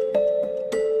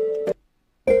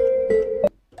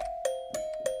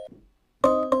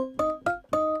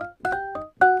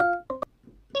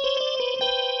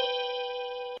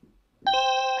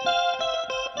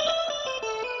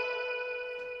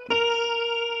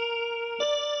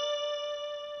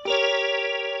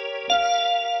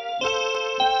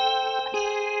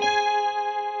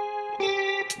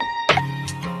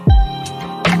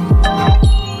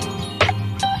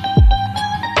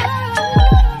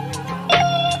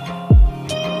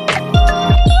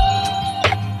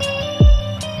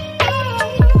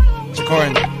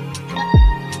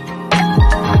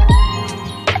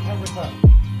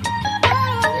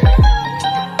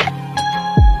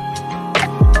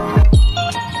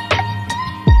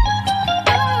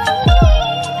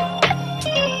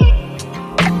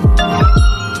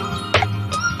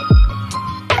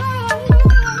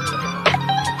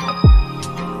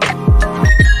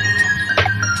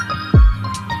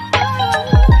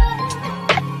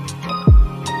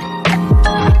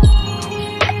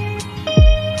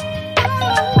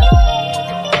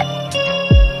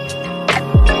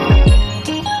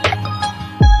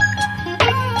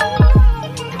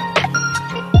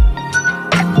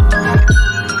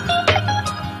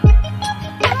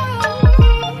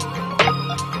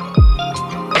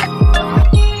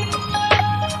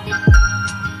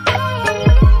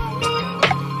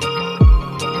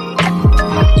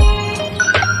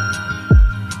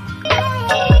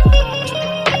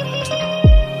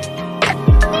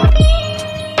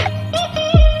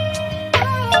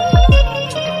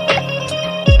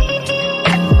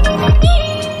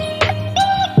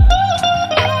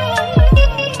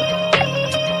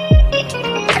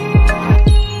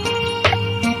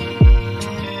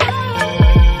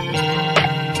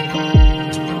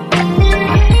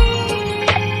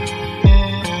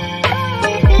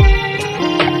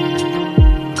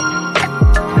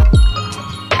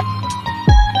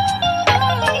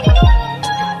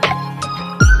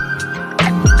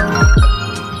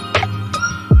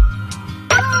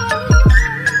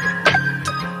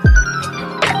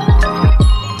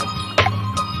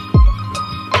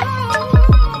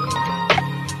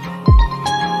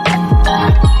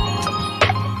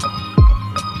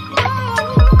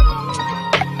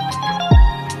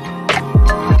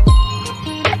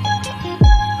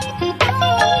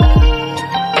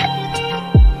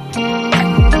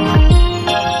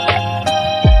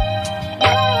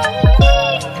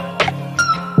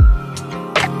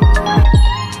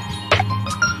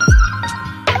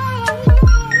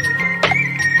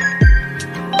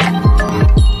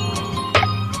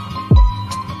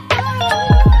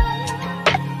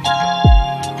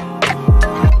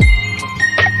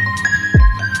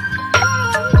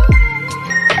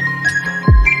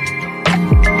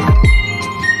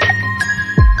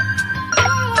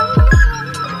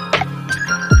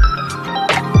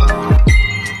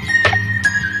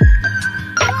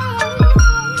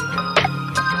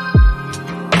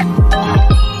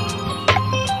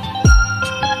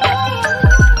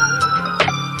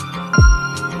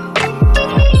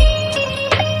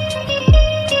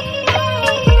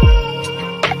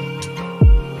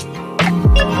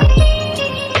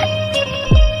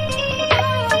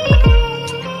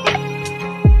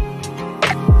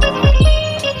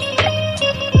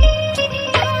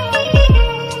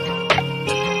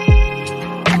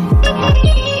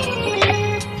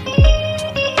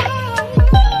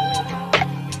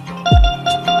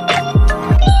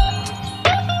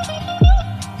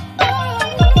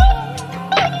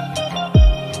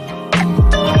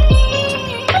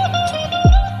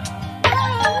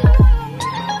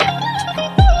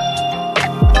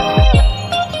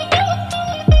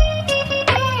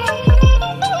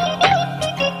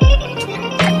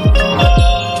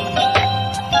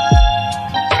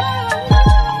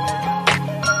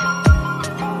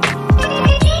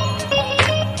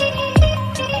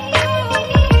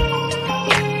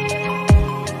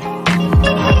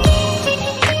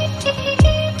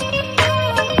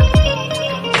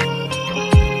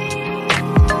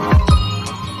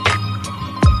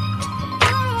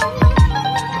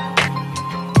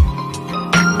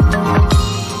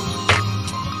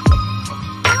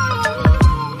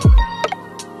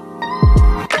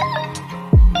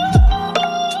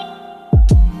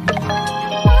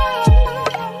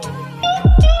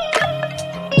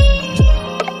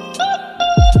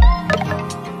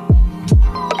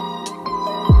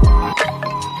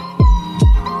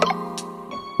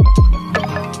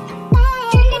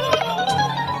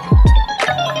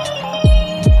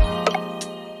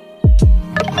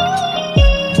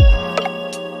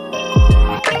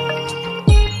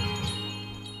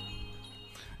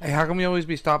 come you always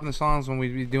be stopping the songs when we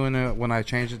be doing it when I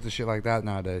change it to shit like that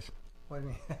nowadays? What do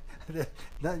you mean?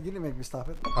 No, you didn't make me stop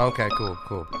it. Okay, cool.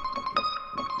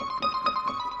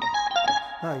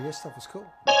 No, your stuff was cool.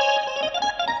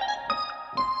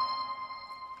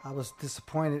 I was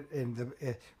disappointed in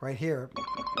the right here.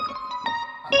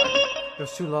 It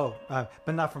was too low,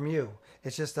 but not from you.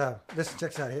 It's just listen,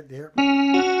 check this out here.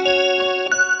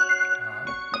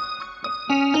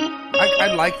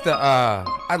 I like the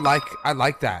I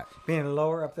like that. Being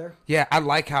lower up there. Yeah, I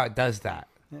like how it does that.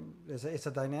 It's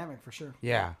a dynamic for sure.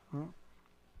 Yeah.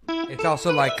 It's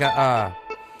also like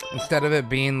instead of it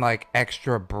being like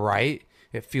extra bright,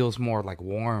 it feels more like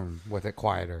warm with it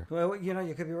quieter. Well, you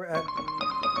could be.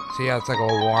 See how it's like a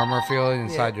warmer feeling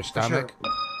inside your stomach?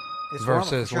 Sure. It's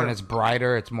versus warmer, when it's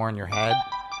brighter, it's more in your head.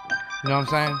 You know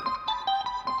what I'm saying?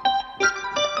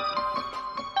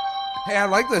 Hey, I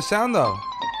like this sound though.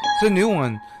 It's a new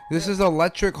one. This is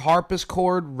Electric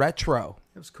Harpsichord Retro.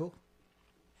 It was cool.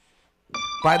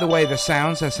 By the way, the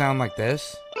sounds that sound like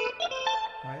this,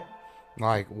 Right.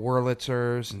 like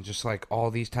Wurlitzers and just like all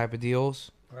these type of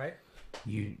deals, Right.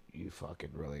 you fucking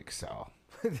really excel.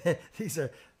 These.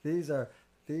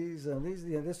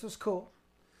 Yeah, this was cool.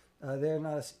 They're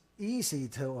not as easy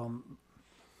to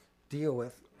deal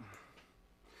with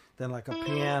than like a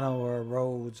piano or a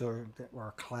Rhodes or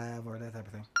a clav or that type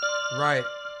of thing. Right.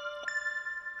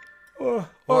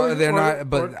 Well, they're not.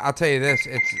 But I'll tell you this: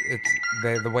 it's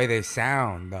the way they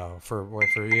sound though. For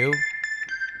you,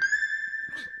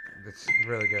 it's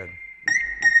really good.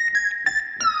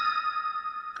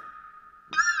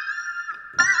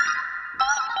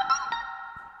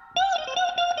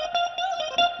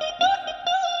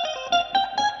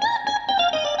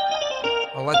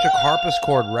 Electric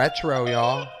Harpsichord Retro,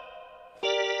 y'all.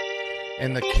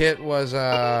 And the kit was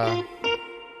the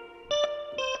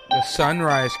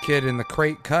Sunrise kit in the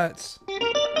crate cuts.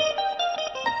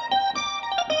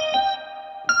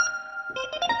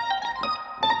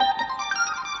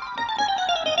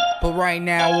 But right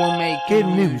now we're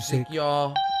making music,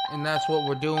 y'all. And that's what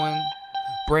we're doing.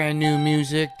 Brand new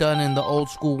music done in the old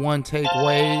school one take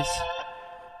ways.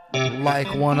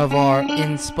 Like one of our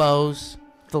inspos,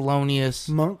 Thelonious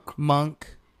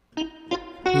Monk,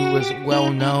 who was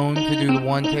well known to do the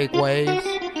one take ways.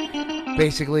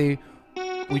 Basically,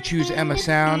 we choose Emma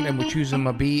sound and we choose him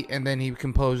a beat, and then he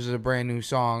composes a brand new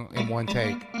song in one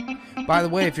take. By the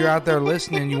way, if you're out there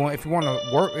listening, if you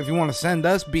want to send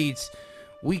us beats,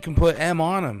 we can put M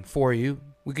on them for you.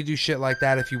 We could do shit like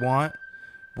that if you want.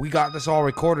 We got this all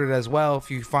recorded as well. If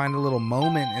you find a little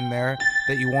moment in there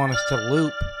that you want us to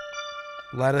loop,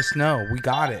 let us know. We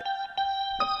got it.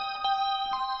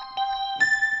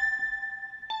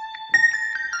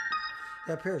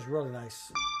 Yeah, up here is really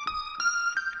nice.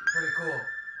 Pretty cool.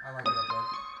 I like it up there.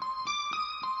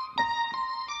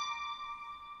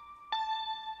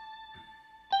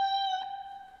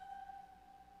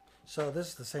 So this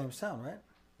is the same sound, right?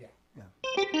 Yeah. Yeah.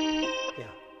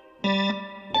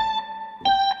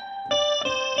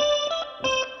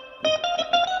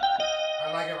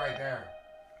 I like it right there.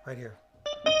 Right here.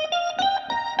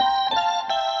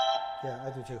 Yeah, I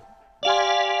do too.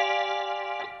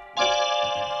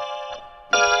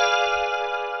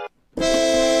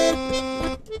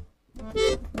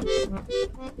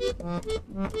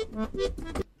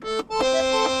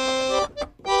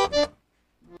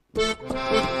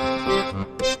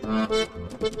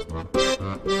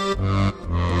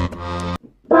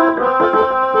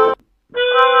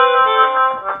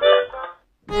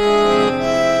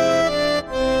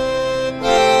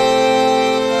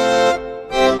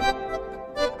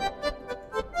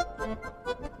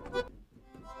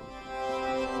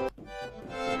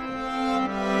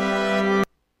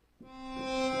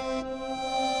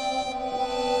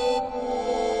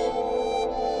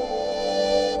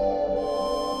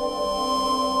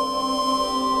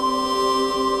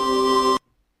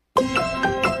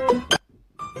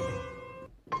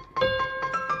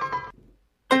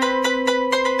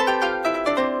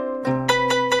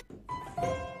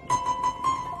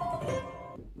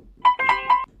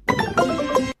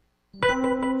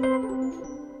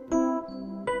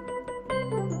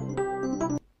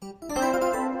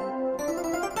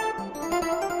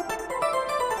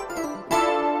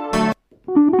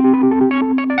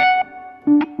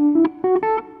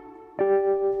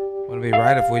 Wouldn't be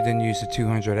right if we didn't use the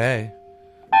 200A.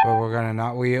 But we're gonna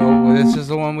not. This is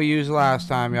the one we used last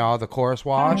time, y'all. The chorus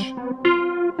wash.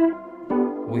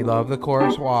 We love the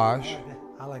chorus wash.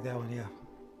 I like that one, yeah.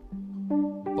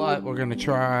 But we're gonna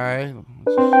try.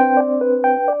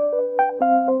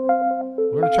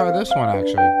 We're gonna try this one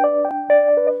actually.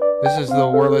 This is the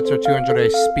Wurlitzer 200A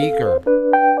speaker.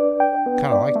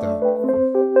 Kind of like that.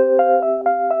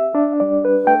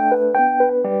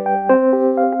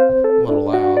 A little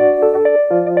loud.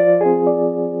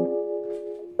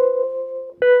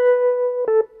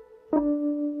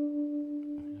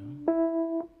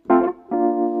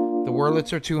 The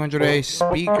Wurlitzer 200A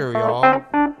speaker, y'all.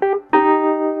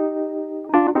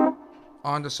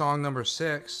 On to song number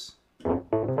 6.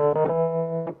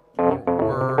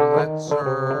 Wurlitzer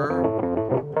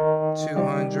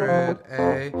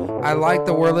 200A. I like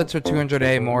the Wurlitzer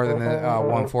 200A more than the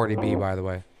 140B, by the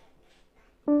way.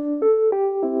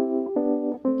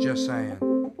 Just saying.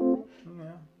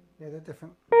 Yeah, they're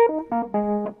different.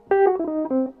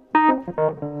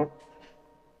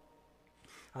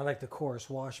 I like the chorus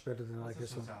wash better than I like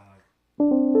this one.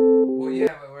 Well,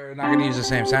 yeah, but we're not gonna use the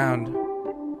same sound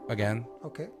again.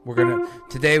 Okay.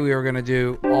 Today we were gonna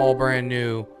do all brand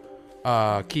new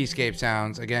keyscape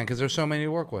sounds again because there's so many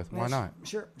to work with. Why not?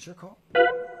 Sure, call.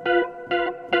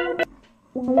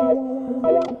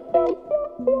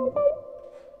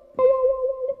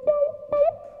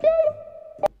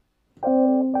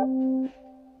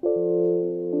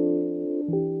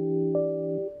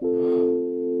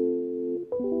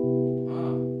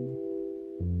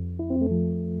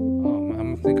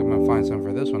 Some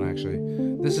for this one actually.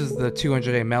 This is the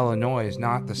 200A mellow noise,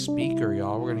 not the speaker,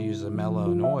 y'all. We're gonna use the mellow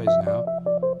noise now.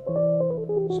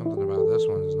 Something about this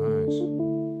one is nice.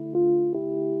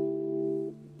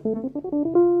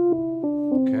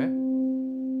 Okay.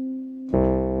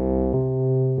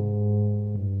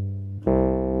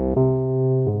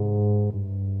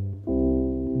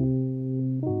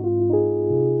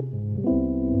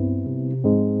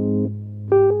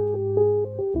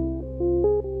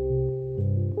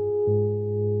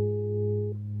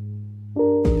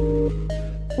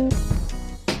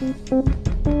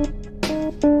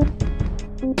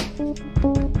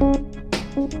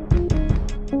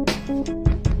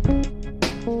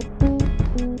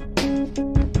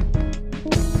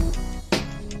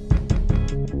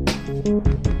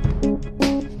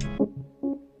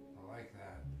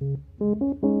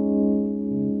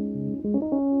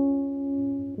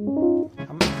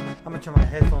 I'm gonna turn my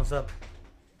headphones up.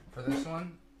 For this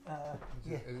one?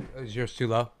 Yeah. Is yours too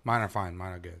low? Mine are fine.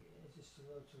 Mine are good. It's just too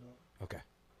low. Okay.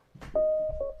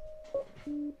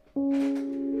 All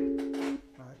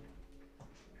right.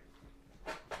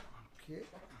 Okay.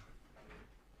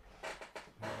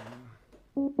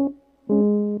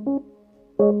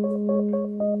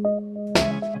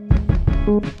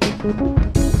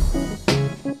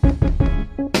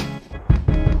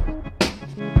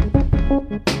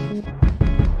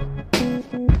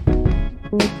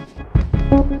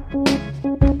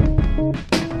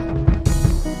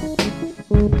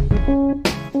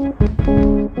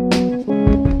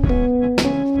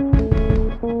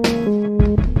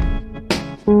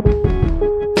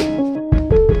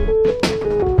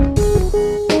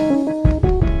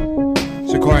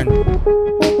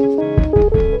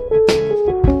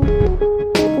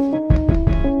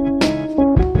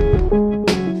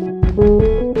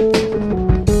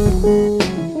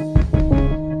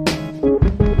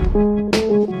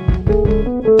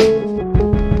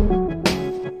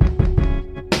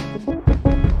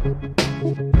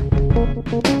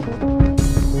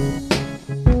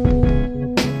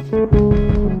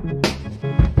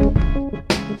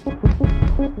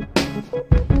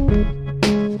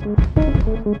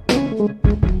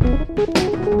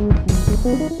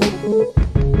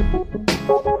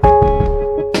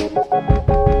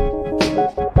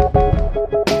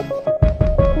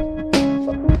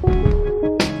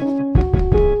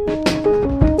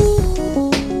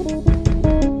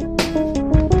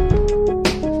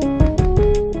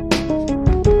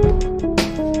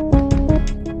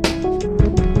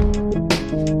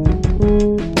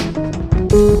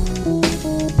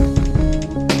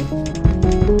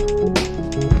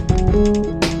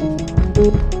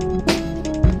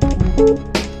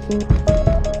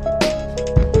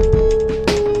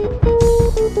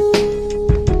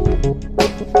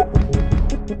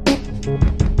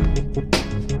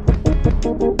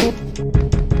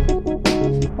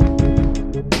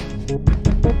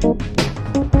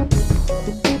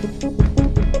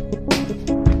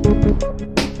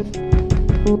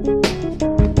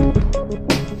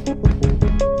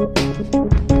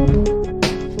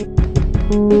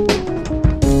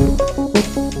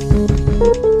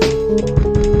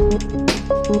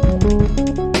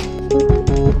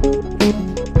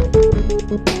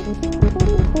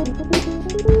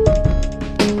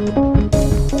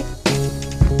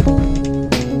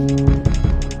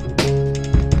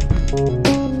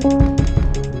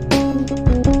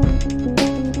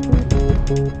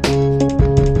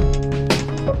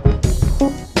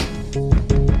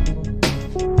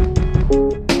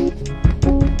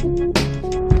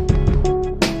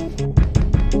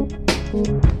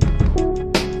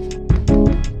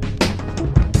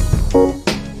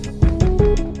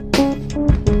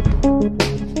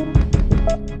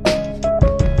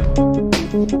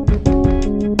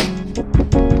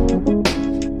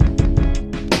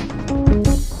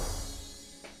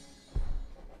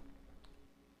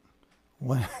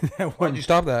 Why'd you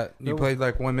stop that? You played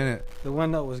like 1 minute. The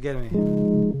one note was getting me.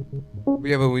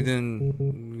 Yeah, but we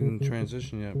didn't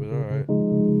transition yet. But all right,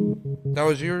 that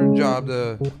was your job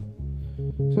to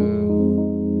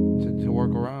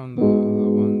work around the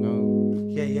one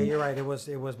note. Yeah, you're right. It was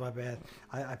my bad.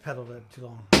 I pedaled it too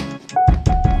long. All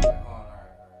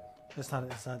right. It's not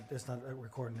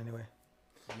recording anyway.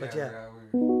 But yeah.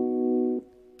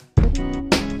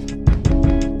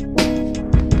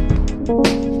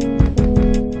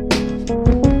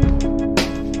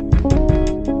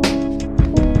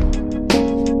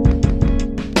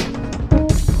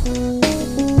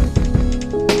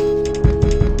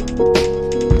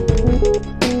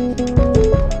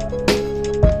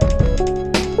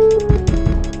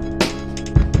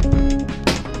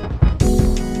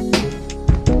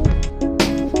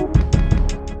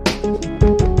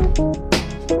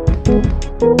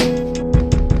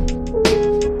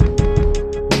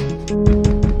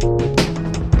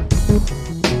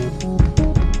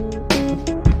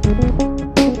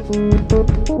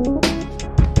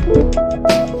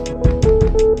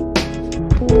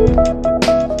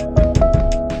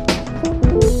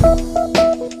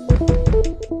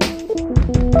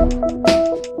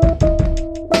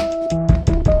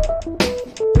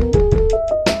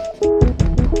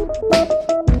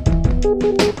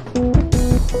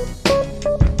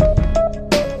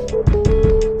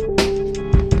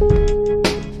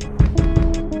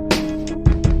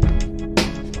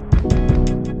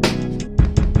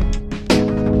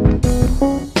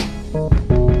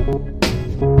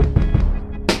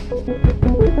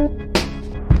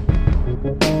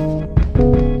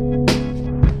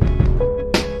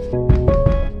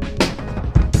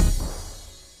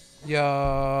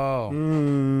 Yo.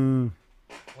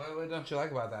 What don't you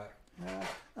like about that?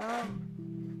 Let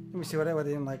me see what I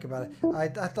didn't like about it. I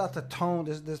thought the tone,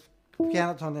 this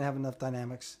piano tone didn't have enough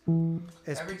dynamics.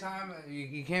 Every time,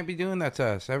 you can't be doing that to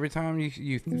us. Every time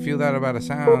you feel that about a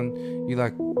sound, you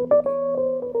like...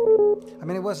 I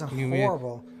mean, it wasn't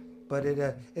horrible, but it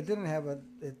didn't have a...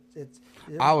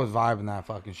 I was vibing that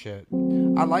fucking shit.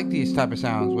 I like these type of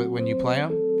sounds. When you play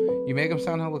them, you make them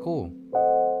sound hella cool.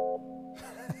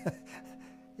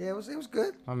 Yeah, it was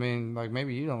good. I mean, like,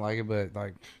 maybe you don't like it, but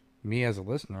like me as a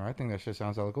listener, I think that shit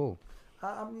sounds hella cool.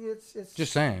 I mean, it's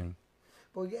just saying.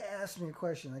 Well, you asked me a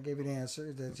question. I gave you the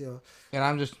answer. That and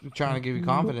I'm just trying to give you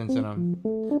confidence in them.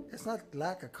 It's not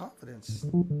lack of confidence.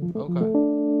 Okay.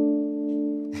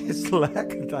 It's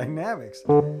lack of dynamics.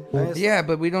 Yeah,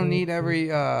 but we don't need every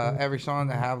song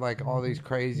to have like all these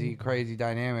crazy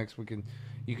dynamics.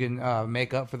 You can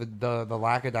make up for the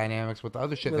lack of dynamics with the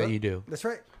other shit that you do. That's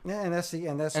right. Yeah, and that's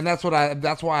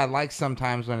why I like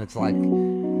sometimes when it's like, I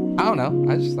don't know.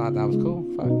 I just thought that was cool.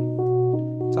 Fuck.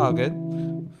 It's all good.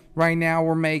 Right now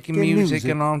we're making music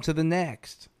and on to the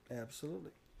next. Absolutely.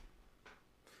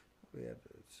 We have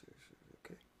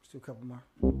okay. Let's do a couple more.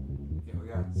 Yeah, we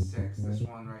got 6. This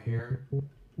one right here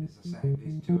is the same.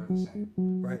 These 2 are the same.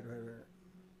 Right.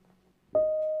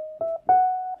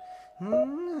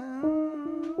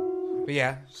 But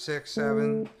yeah, 6,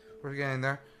 7. We're getting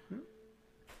there.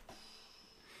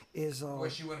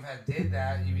 Wish you wouldn't have did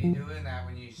that. You'd be doing that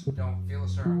when you don't feel a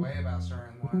certain way about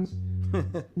certain ones.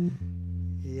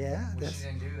 Yeah. Wish you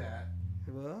didn't do that.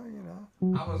 Well, you know.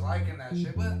 I was liking that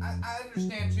shit, but I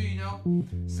understand too, you know.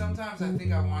 Sometimes I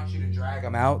think I want you to drag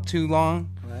them out too long.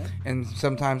 Right. And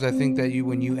sometimes I think that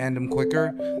when you end them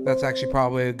quicker, that's actually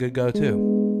probably a good go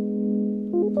too.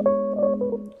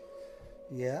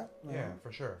 Yeah. Yeah,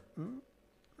 for sure. Mm-hmm.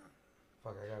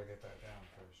 Fuck, I gotta get that down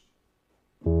first.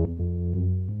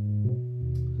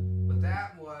 But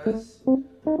that was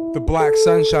the Black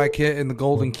Sunshine Kit in the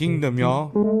Golden Kingdom,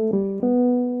 y'all.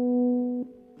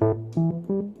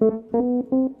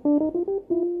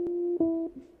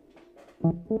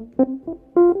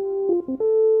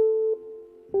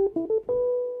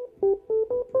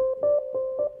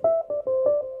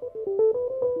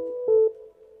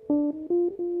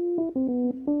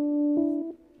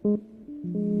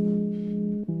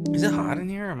 Is it hot in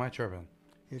here or am I tripping?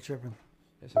 You're tripping.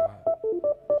 It's hot.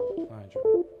 I ain't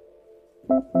tripping.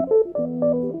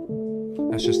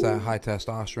 That's just that high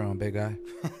testosterone, big guy.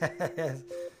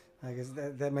 I guess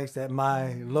that makes that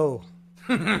my low.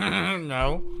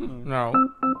 No.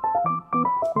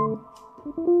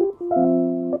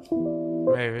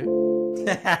 Maybe.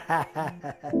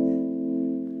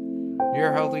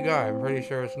 You're a healthy guy. I'm pretty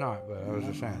sure it's not, but I was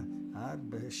just saying.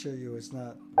 I'd assure you it's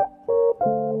not.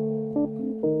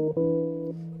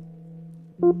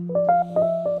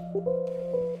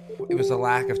 It was a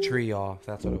lack of tree, y'all.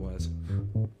 That's what it was.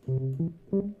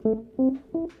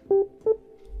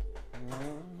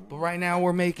 right now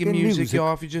we're making music,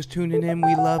 y'all. If you're just tuning in,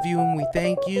 we love you and we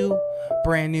thank you.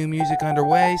 Brand new music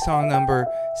underway. Song number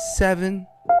 7.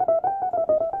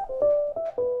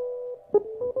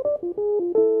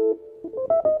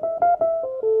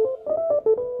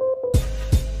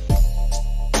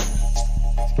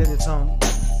 Let's get its own.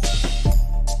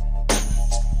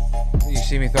 You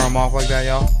see me throw them off like that,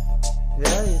 y'all?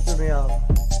 Yeah, you threw me off.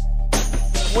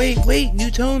 Wait,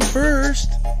 new tone first.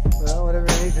 Well, whatever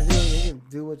you need to do, you can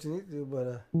do what you need to do,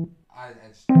 but I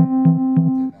just did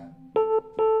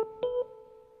that.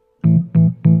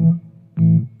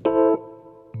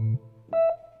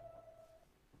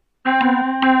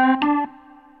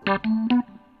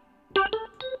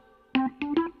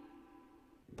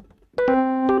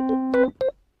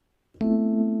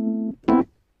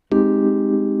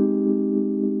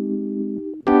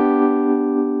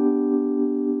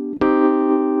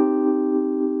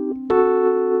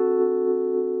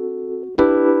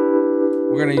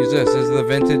 We're going to use this. This is the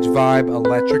Vintage Vibe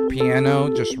electric piano,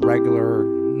 just regular,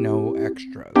 no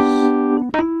extras.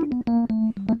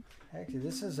 actually,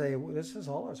 this is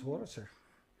all it's Wurlitzer.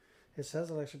 It says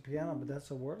electric piano, but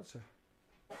that's a Wurlitzer.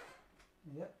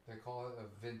 Yep. They call it a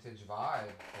Vintage Vibe,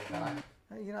 big guy.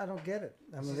 You know, I don't get it.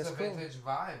 I mean, This is that's a cool. Vintage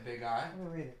Vibe, big guy.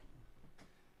 Let me read it.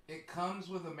 It comes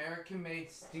with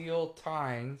American-made steel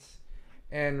tines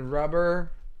and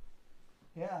rubber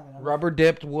Yeah, I mean,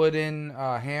 dipped wooden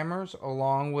hammers,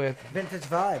 along with Vintage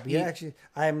Vibe. Yeah, actually,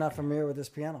 I am not familiar with this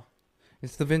piano.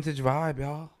 it's the Vintage Vibe,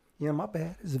 y'all. Yeah, my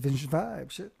bad. It's a Vintage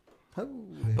Vibe. Shit. Oh.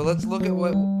 But let's look at the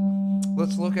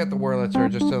Wurlitzer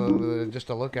just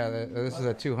to look at it. This is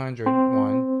a 200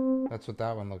 one. That's what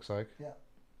that one looks like. Yeah.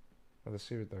 Well, let's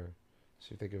see if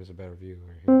they give us a better view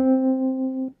right here.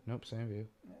 Nope, same view.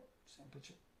 Yeah, same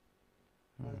picture.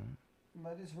 All right.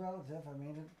 But it's relative. I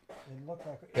mean, it looked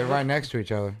like They're right next to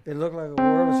each other. It looked like a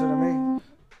Wurlitzer to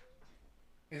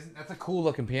me. That's a cool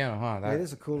looking piano, huh? It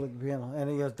is a cool looking piano,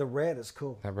 and the red is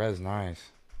cool. That red's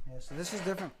nice. Yeah, so this is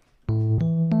different.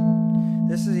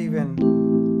 This is even,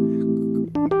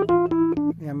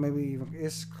 maybe even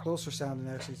it's closer sounding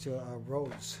actually to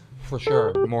Rhodes. For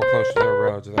sure, more closer to the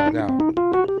Rhodes, without a doubt.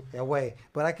 Yeah, way.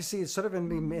 But I can see it's sort of in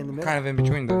the middle. Kind of in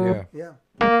between the Yeah,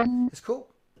 it's cool.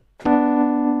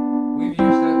 We've used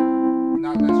it,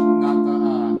 not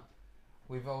the.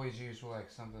 We've always used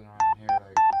like something around here,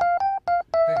 like.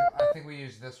 I think we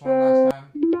used this one last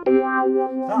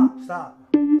time. Stop.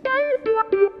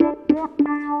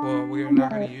 Well, we're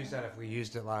not going to use that if we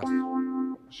used it last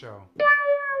show.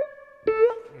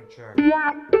 Let me check.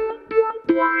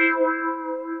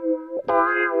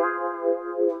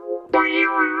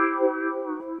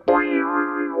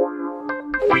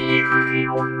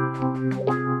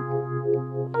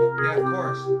 Yeah, of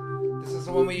course. This is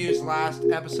the one we used last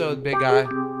episode, big guy.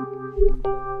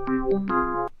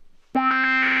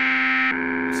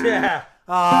 Yeah.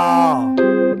 Oh.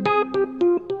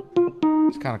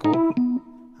 It's kind of cool.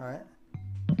 All right.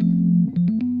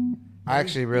 I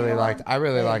actually really liked. I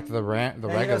really liked the Hey,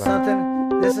 regular. you know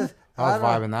something? This is. I was don't know,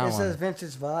 vibing that It one. says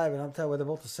Vintage Vibe, and I'm telling you, they're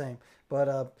both the same.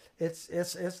 But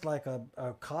it's like a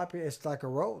copy. It's like a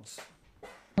Rhodes.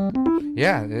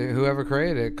 Yeah, whoever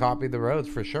created it copied the Rhodes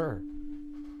for sure.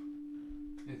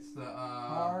 It's the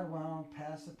Hard wound,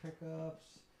 passive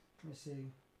pickups. Let me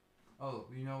see. Oh,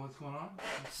 you know what's going on?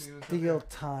 Let's see what's up Steel here.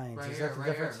 tines. Right Is here, that the right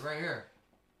difference? here, right here.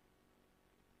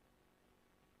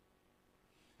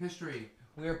 History.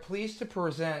 We are pleased to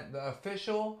present the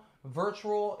official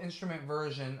virtual instrument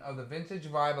version of the Vintage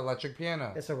Vibe electric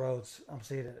piano. It's a Rhodes. I'm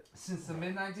seeing it. Since the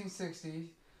mid-1960s,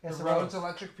 It's the a Rhodes Rhodes.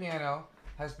 electric piano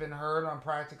has been heard on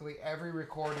practically every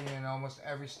recording in almost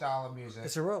every style of music.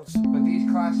 It's a Rhodes. But these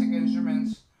classic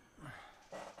instruments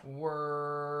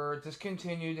were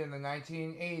discontinued in the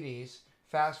 1980s.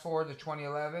 Fast forward to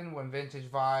 2011 when Vintage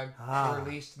Vibe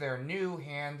released their new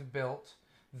hand-built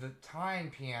the Tyne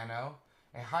piano,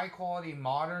 a high-quality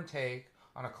modern take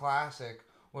on a classic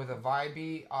with a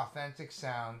vibey, authentic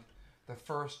sound. The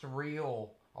first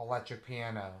real electric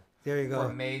piano There you go.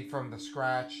 were made from the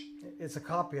scratch It's a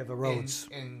copy of the Rhodes.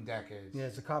 in decades. Yeah,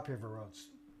 it's a copy of a Rhodes.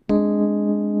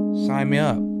 Sign me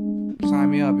up. Sign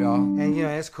me up, y'all. And you know,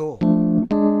 it's cool.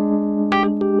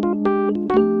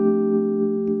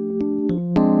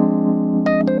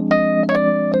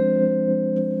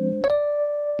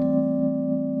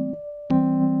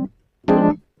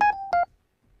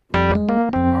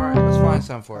 Alright, let's find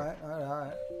some for it. All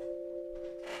right.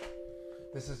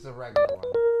 This is the regular one.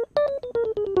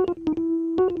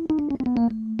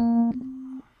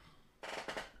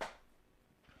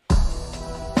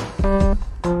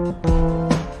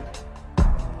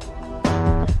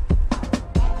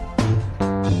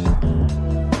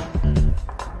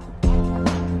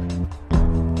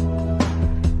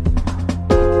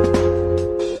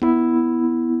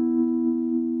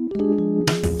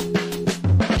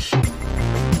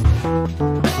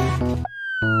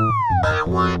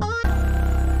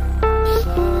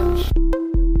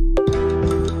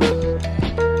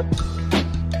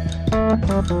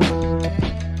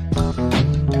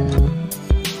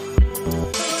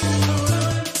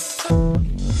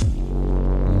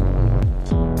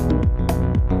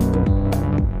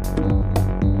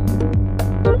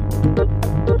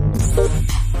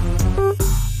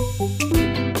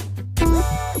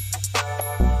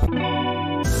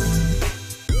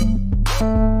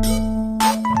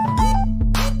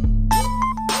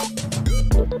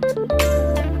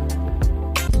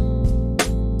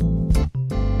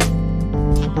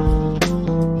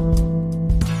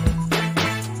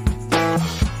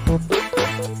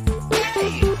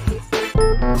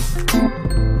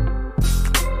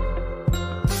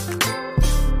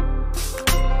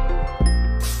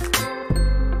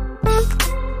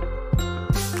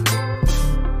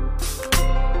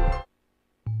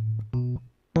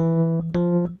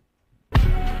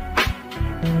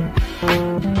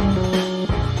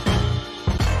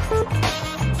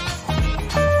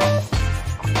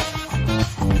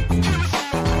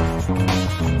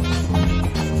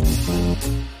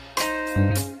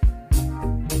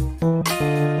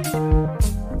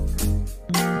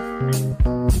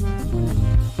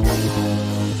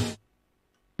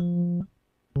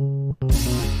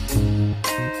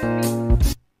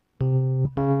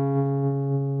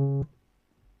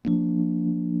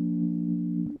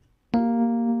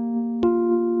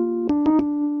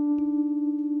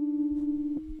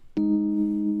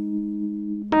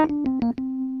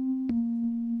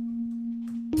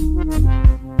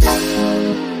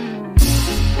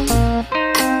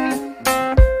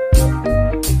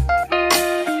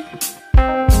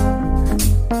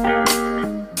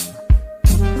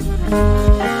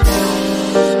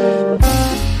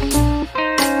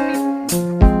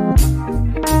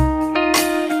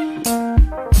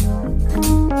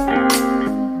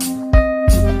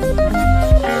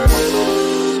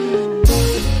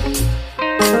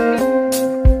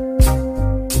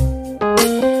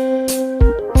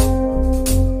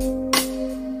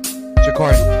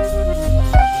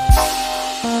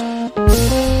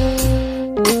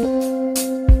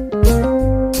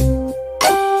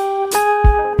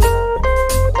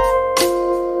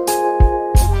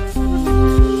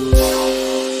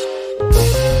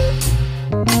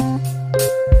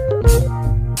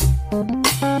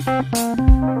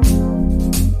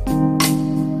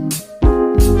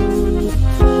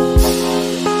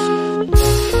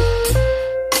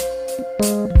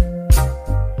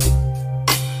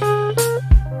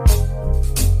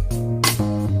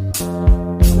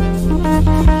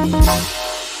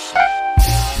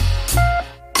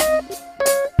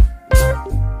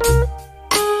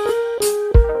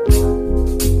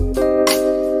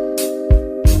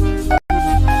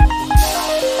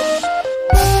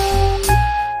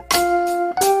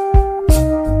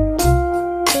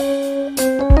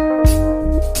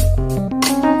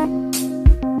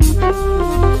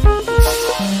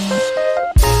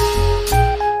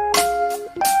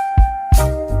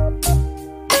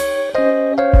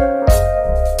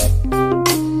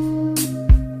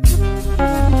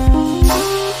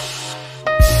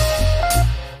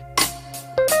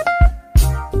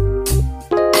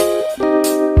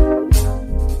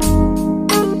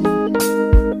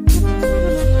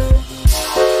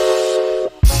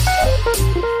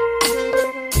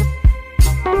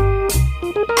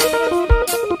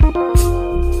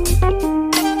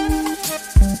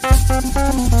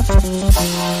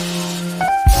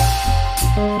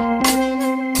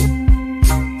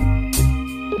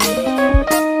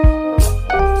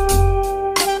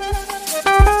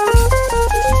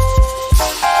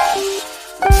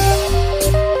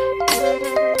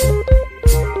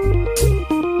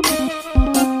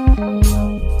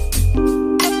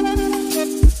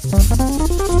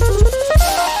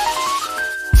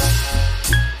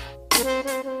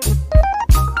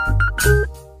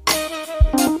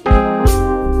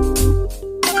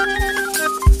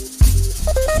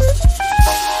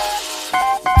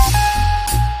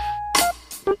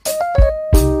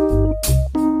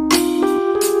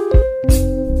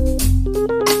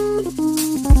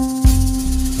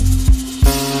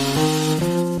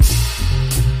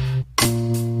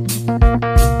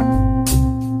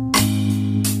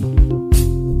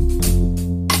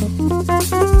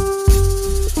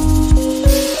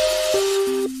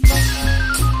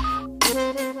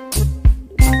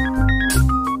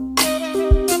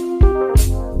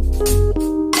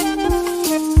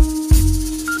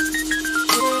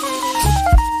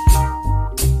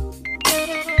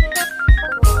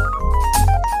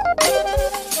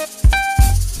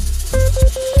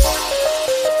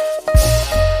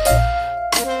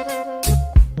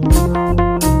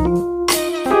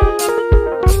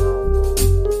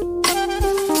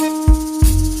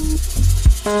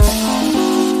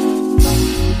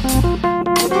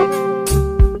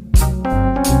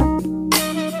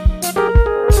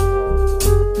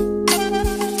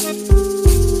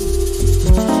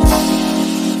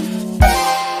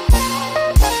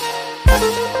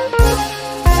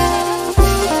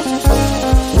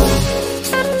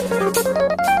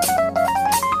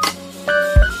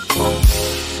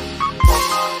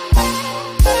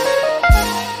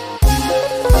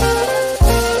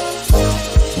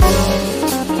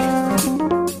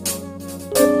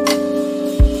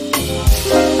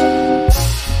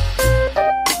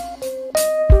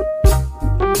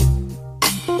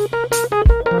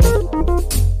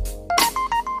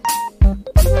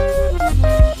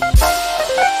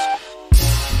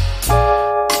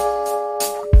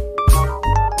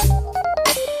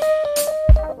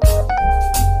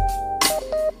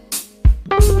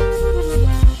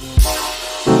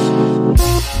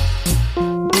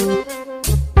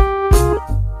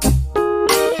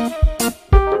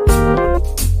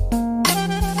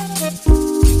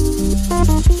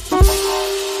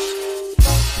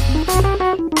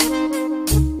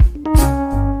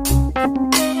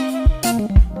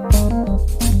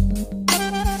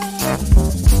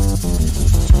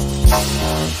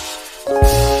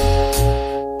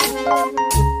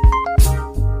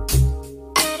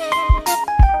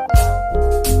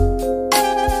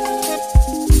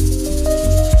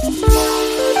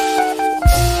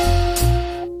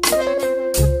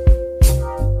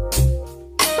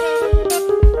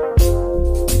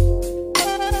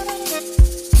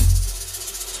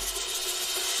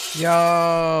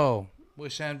 know.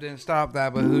 Wish Em didn't stop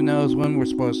that, but who knows when we're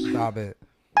supposed to stop it.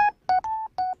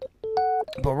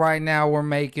 But right now we're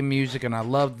making music, and I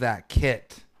love that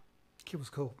kit. Kit was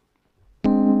cool.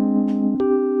 Yeah,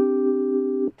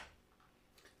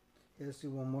 let's do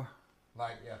one more.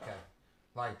 Like, yeah, okay.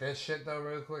 Like this shit though,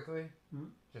 really quickly. Mm-hmm.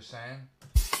 Just saying.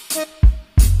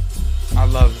 I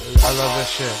love this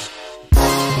shit.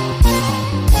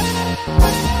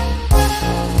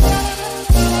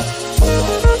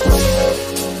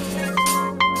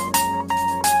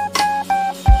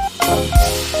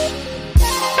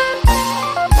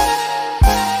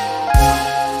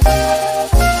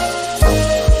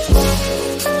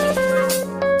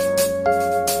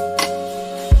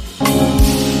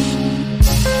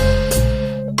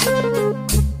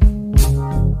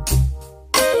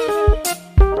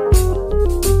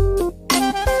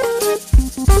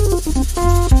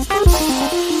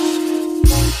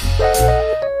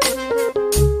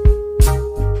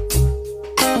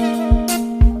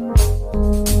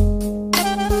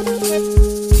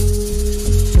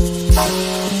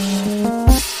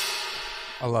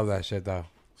 I love that shit though.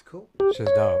 It's cool.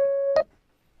 Shit's dope.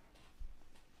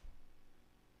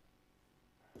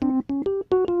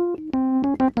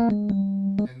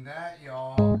 And that,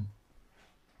 y'all,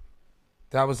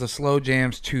 that was the Slow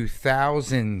Jams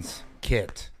 2000s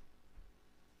kit.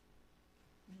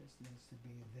 This needs to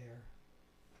be there.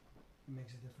 It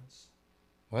makes a difference.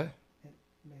 What? It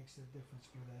makes a difference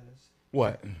where that is.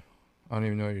 What? I don't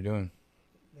even know what you're doing.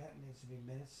 That needs to be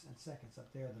minutes and seconds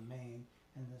up there, the main.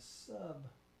 And the sub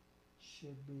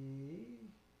should be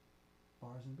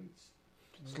bars and beats.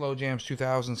 Slow Jams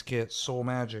 2000s kit, Soul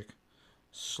Magic.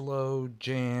 Slow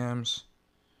Jams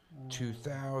 2000s Damn,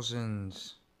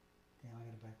 I got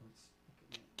it backwards.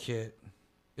 kit.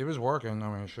 It was working.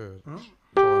 I mean, shit. Hmm? That's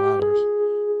all that matters.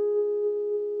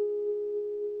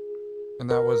 And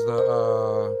that was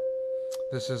the,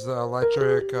 this is the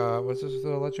electric, what's this,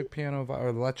 the electric piano, or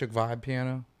electric vibe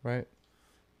piano, right?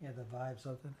 Yeah, the vibe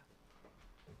something.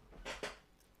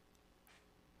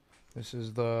 This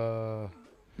is the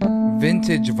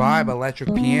vintage vibe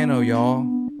electric piano, y'all.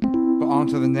 But on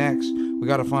to the next. We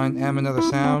got to find M another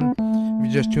sound. If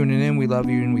you're just tuning in, we love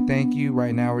you and we thank you.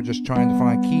 Right now, we're just trying to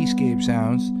find keyscape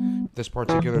sounds this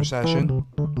particular session.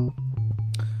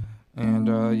 And,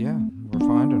 yeah, we're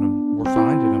finding them. We're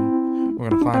finding them. We're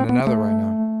going to find another right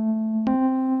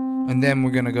now. And then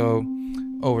we're going to go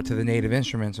over to the native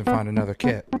instruments and find another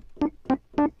kit.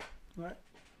 Right.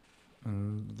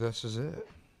 And this is it.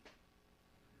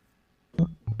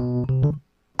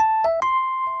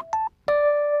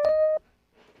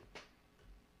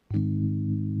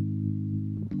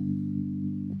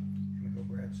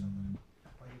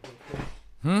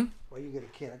 Well, you get a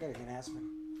kid. I gotta get aspirin.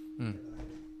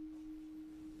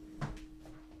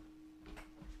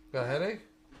 Got a headache?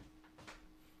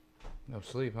 No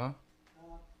sleep, huh?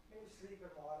 Maybe sleep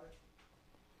and water.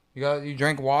 You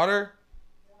drank water?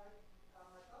 Yeah, I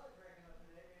thought I drank enough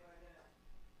today, maybe I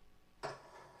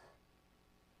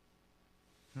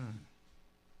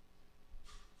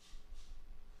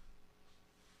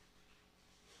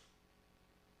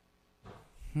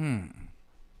didn't.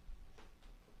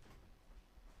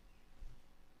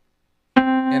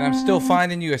 And I'm still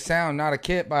finding you a sound, not a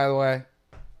kit, by the way.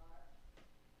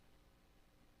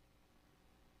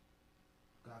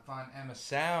 Gotta find Emma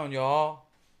sound, y'all.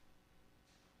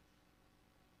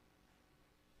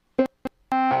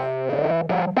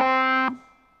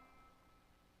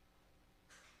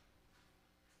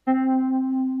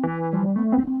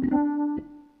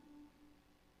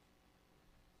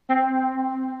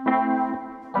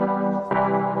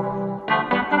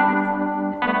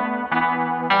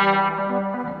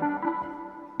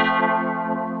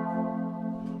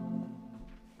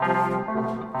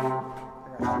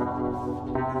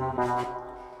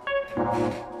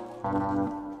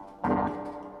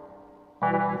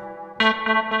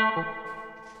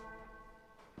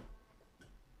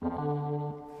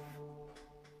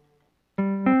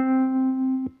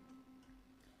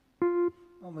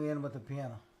 Well, we end with the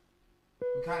piano.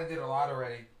 We kind of did a lot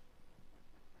already.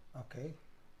 Okay.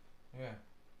 Yeah.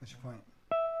 What's your point?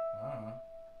 I don't know.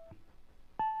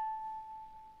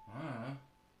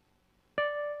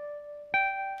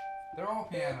 They're all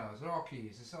pianos. They're all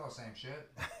keys. It's all the same shit.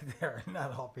 They're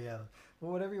not all pianos.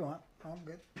 Well, whatever you want. I'm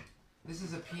good. This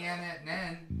is a pianette,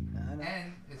 N.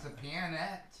 N. It's a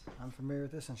pianette. I'm familiar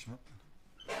with this instrument.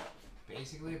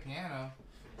 Basically a piano.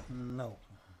 No.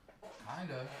 Kind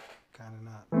of. Kind of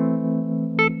not.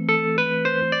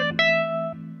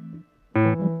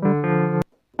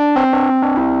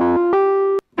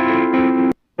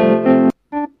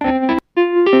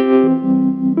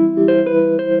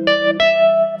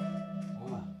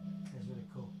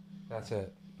 That's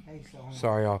it. Hey, so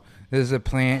Sorry, y'all. This is a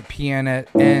piano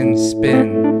and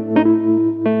spin.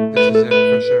 This is it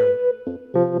for sure.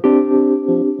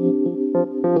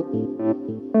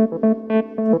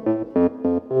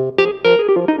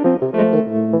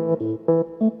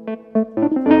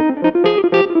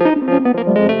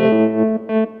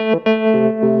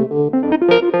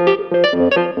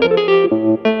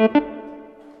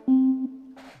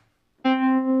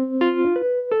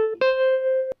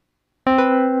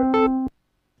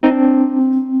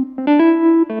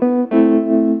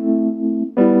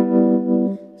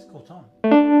 it's a cool tone.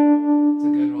 It's a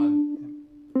good one.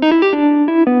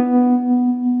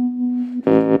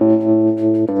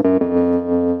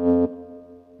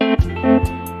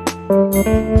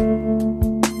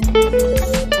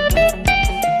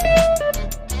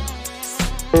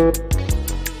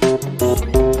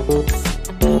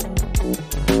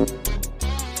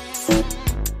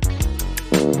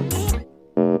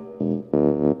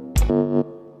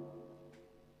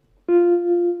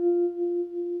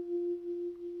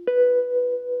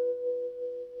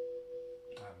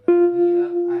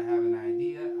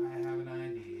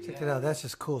 Check it out. That's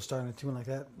just cool starting a tune like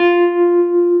that.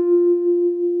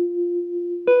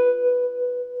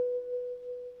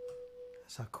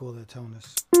 That's how cool that tone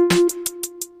is.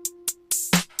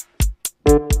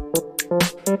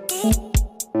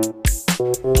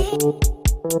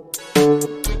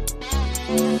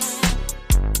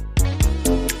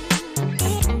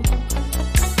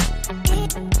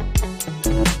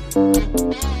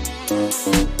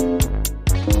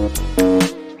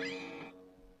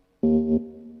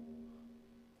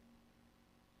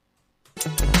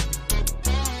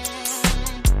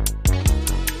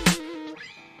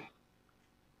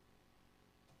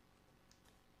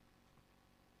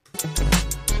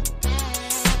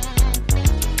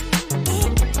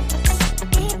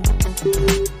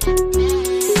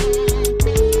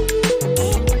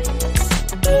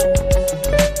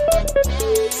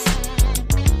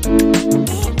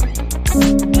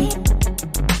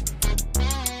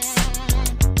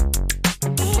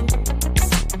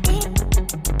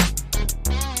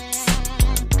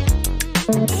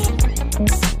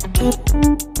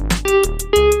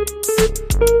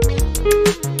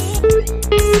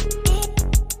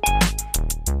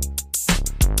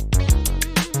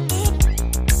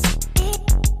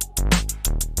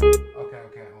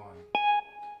 Okay, hold on.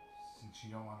 Since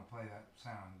you don't want to play that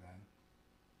sound, then.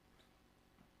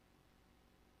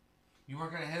 You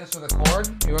weren't going to hit us with a chord?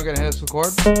 You weren't going to hit us with a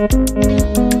chord?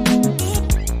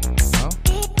 No?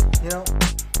 You know,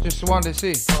 Just wanted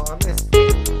to see.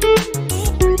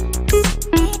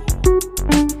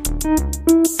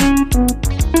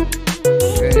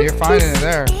 Yeah, you're finding it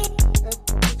there.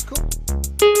 it's cool.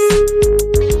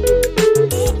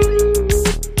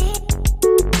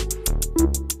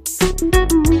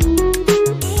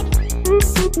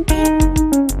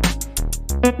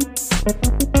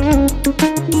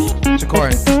 It's a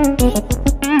chord.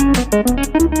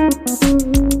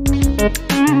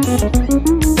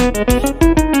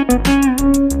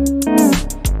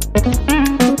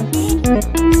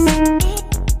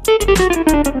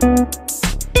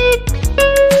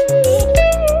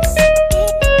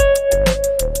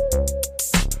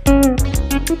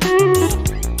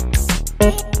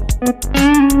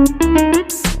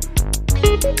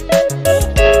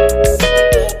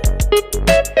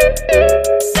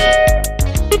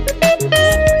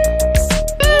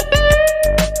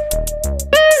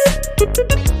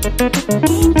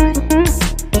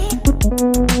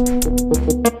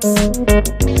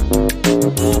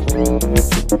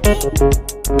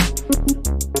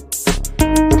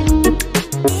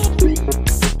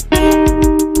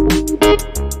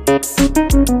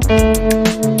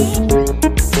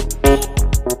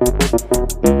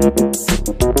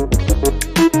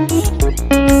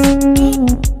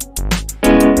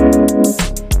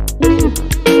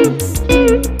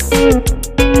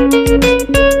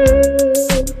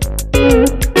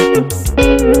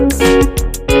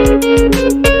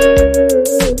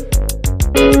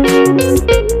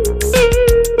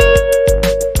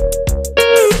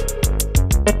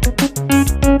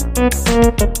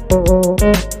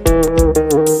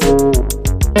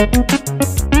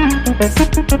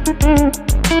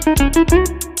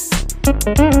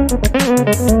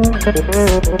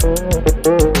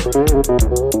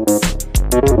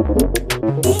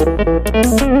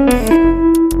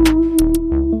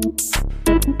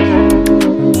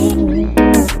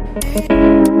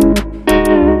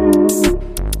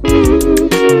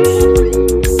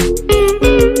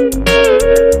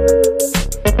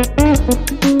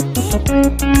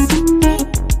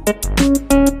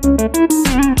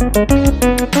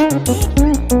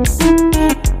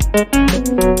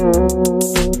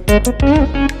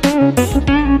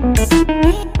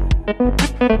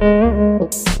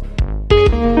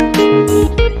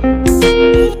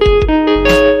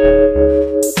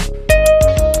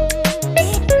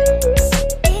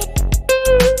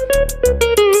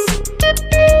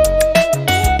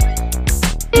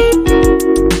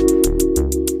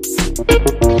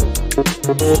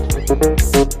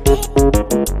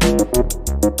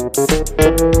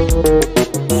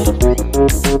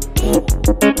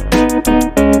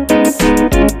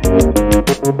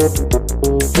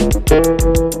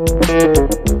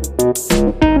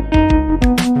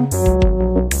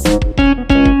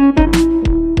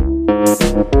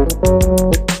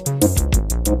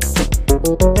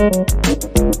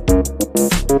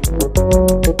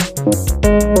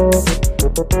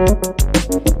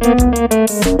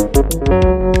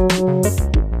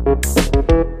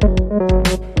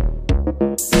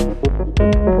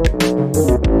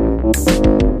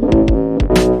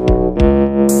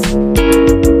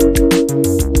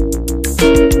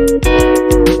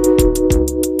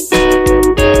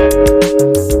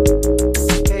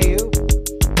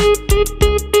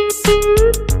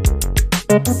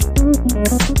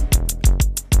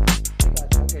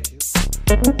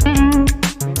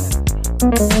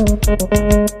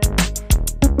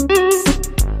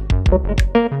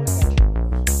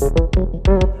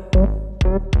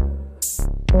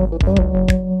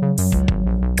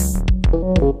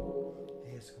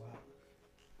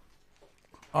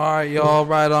 All right, y'all.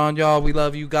 Right on, y'all. We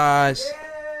love you guys.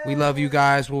 We love you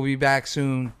guys. We'll be back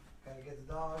soon.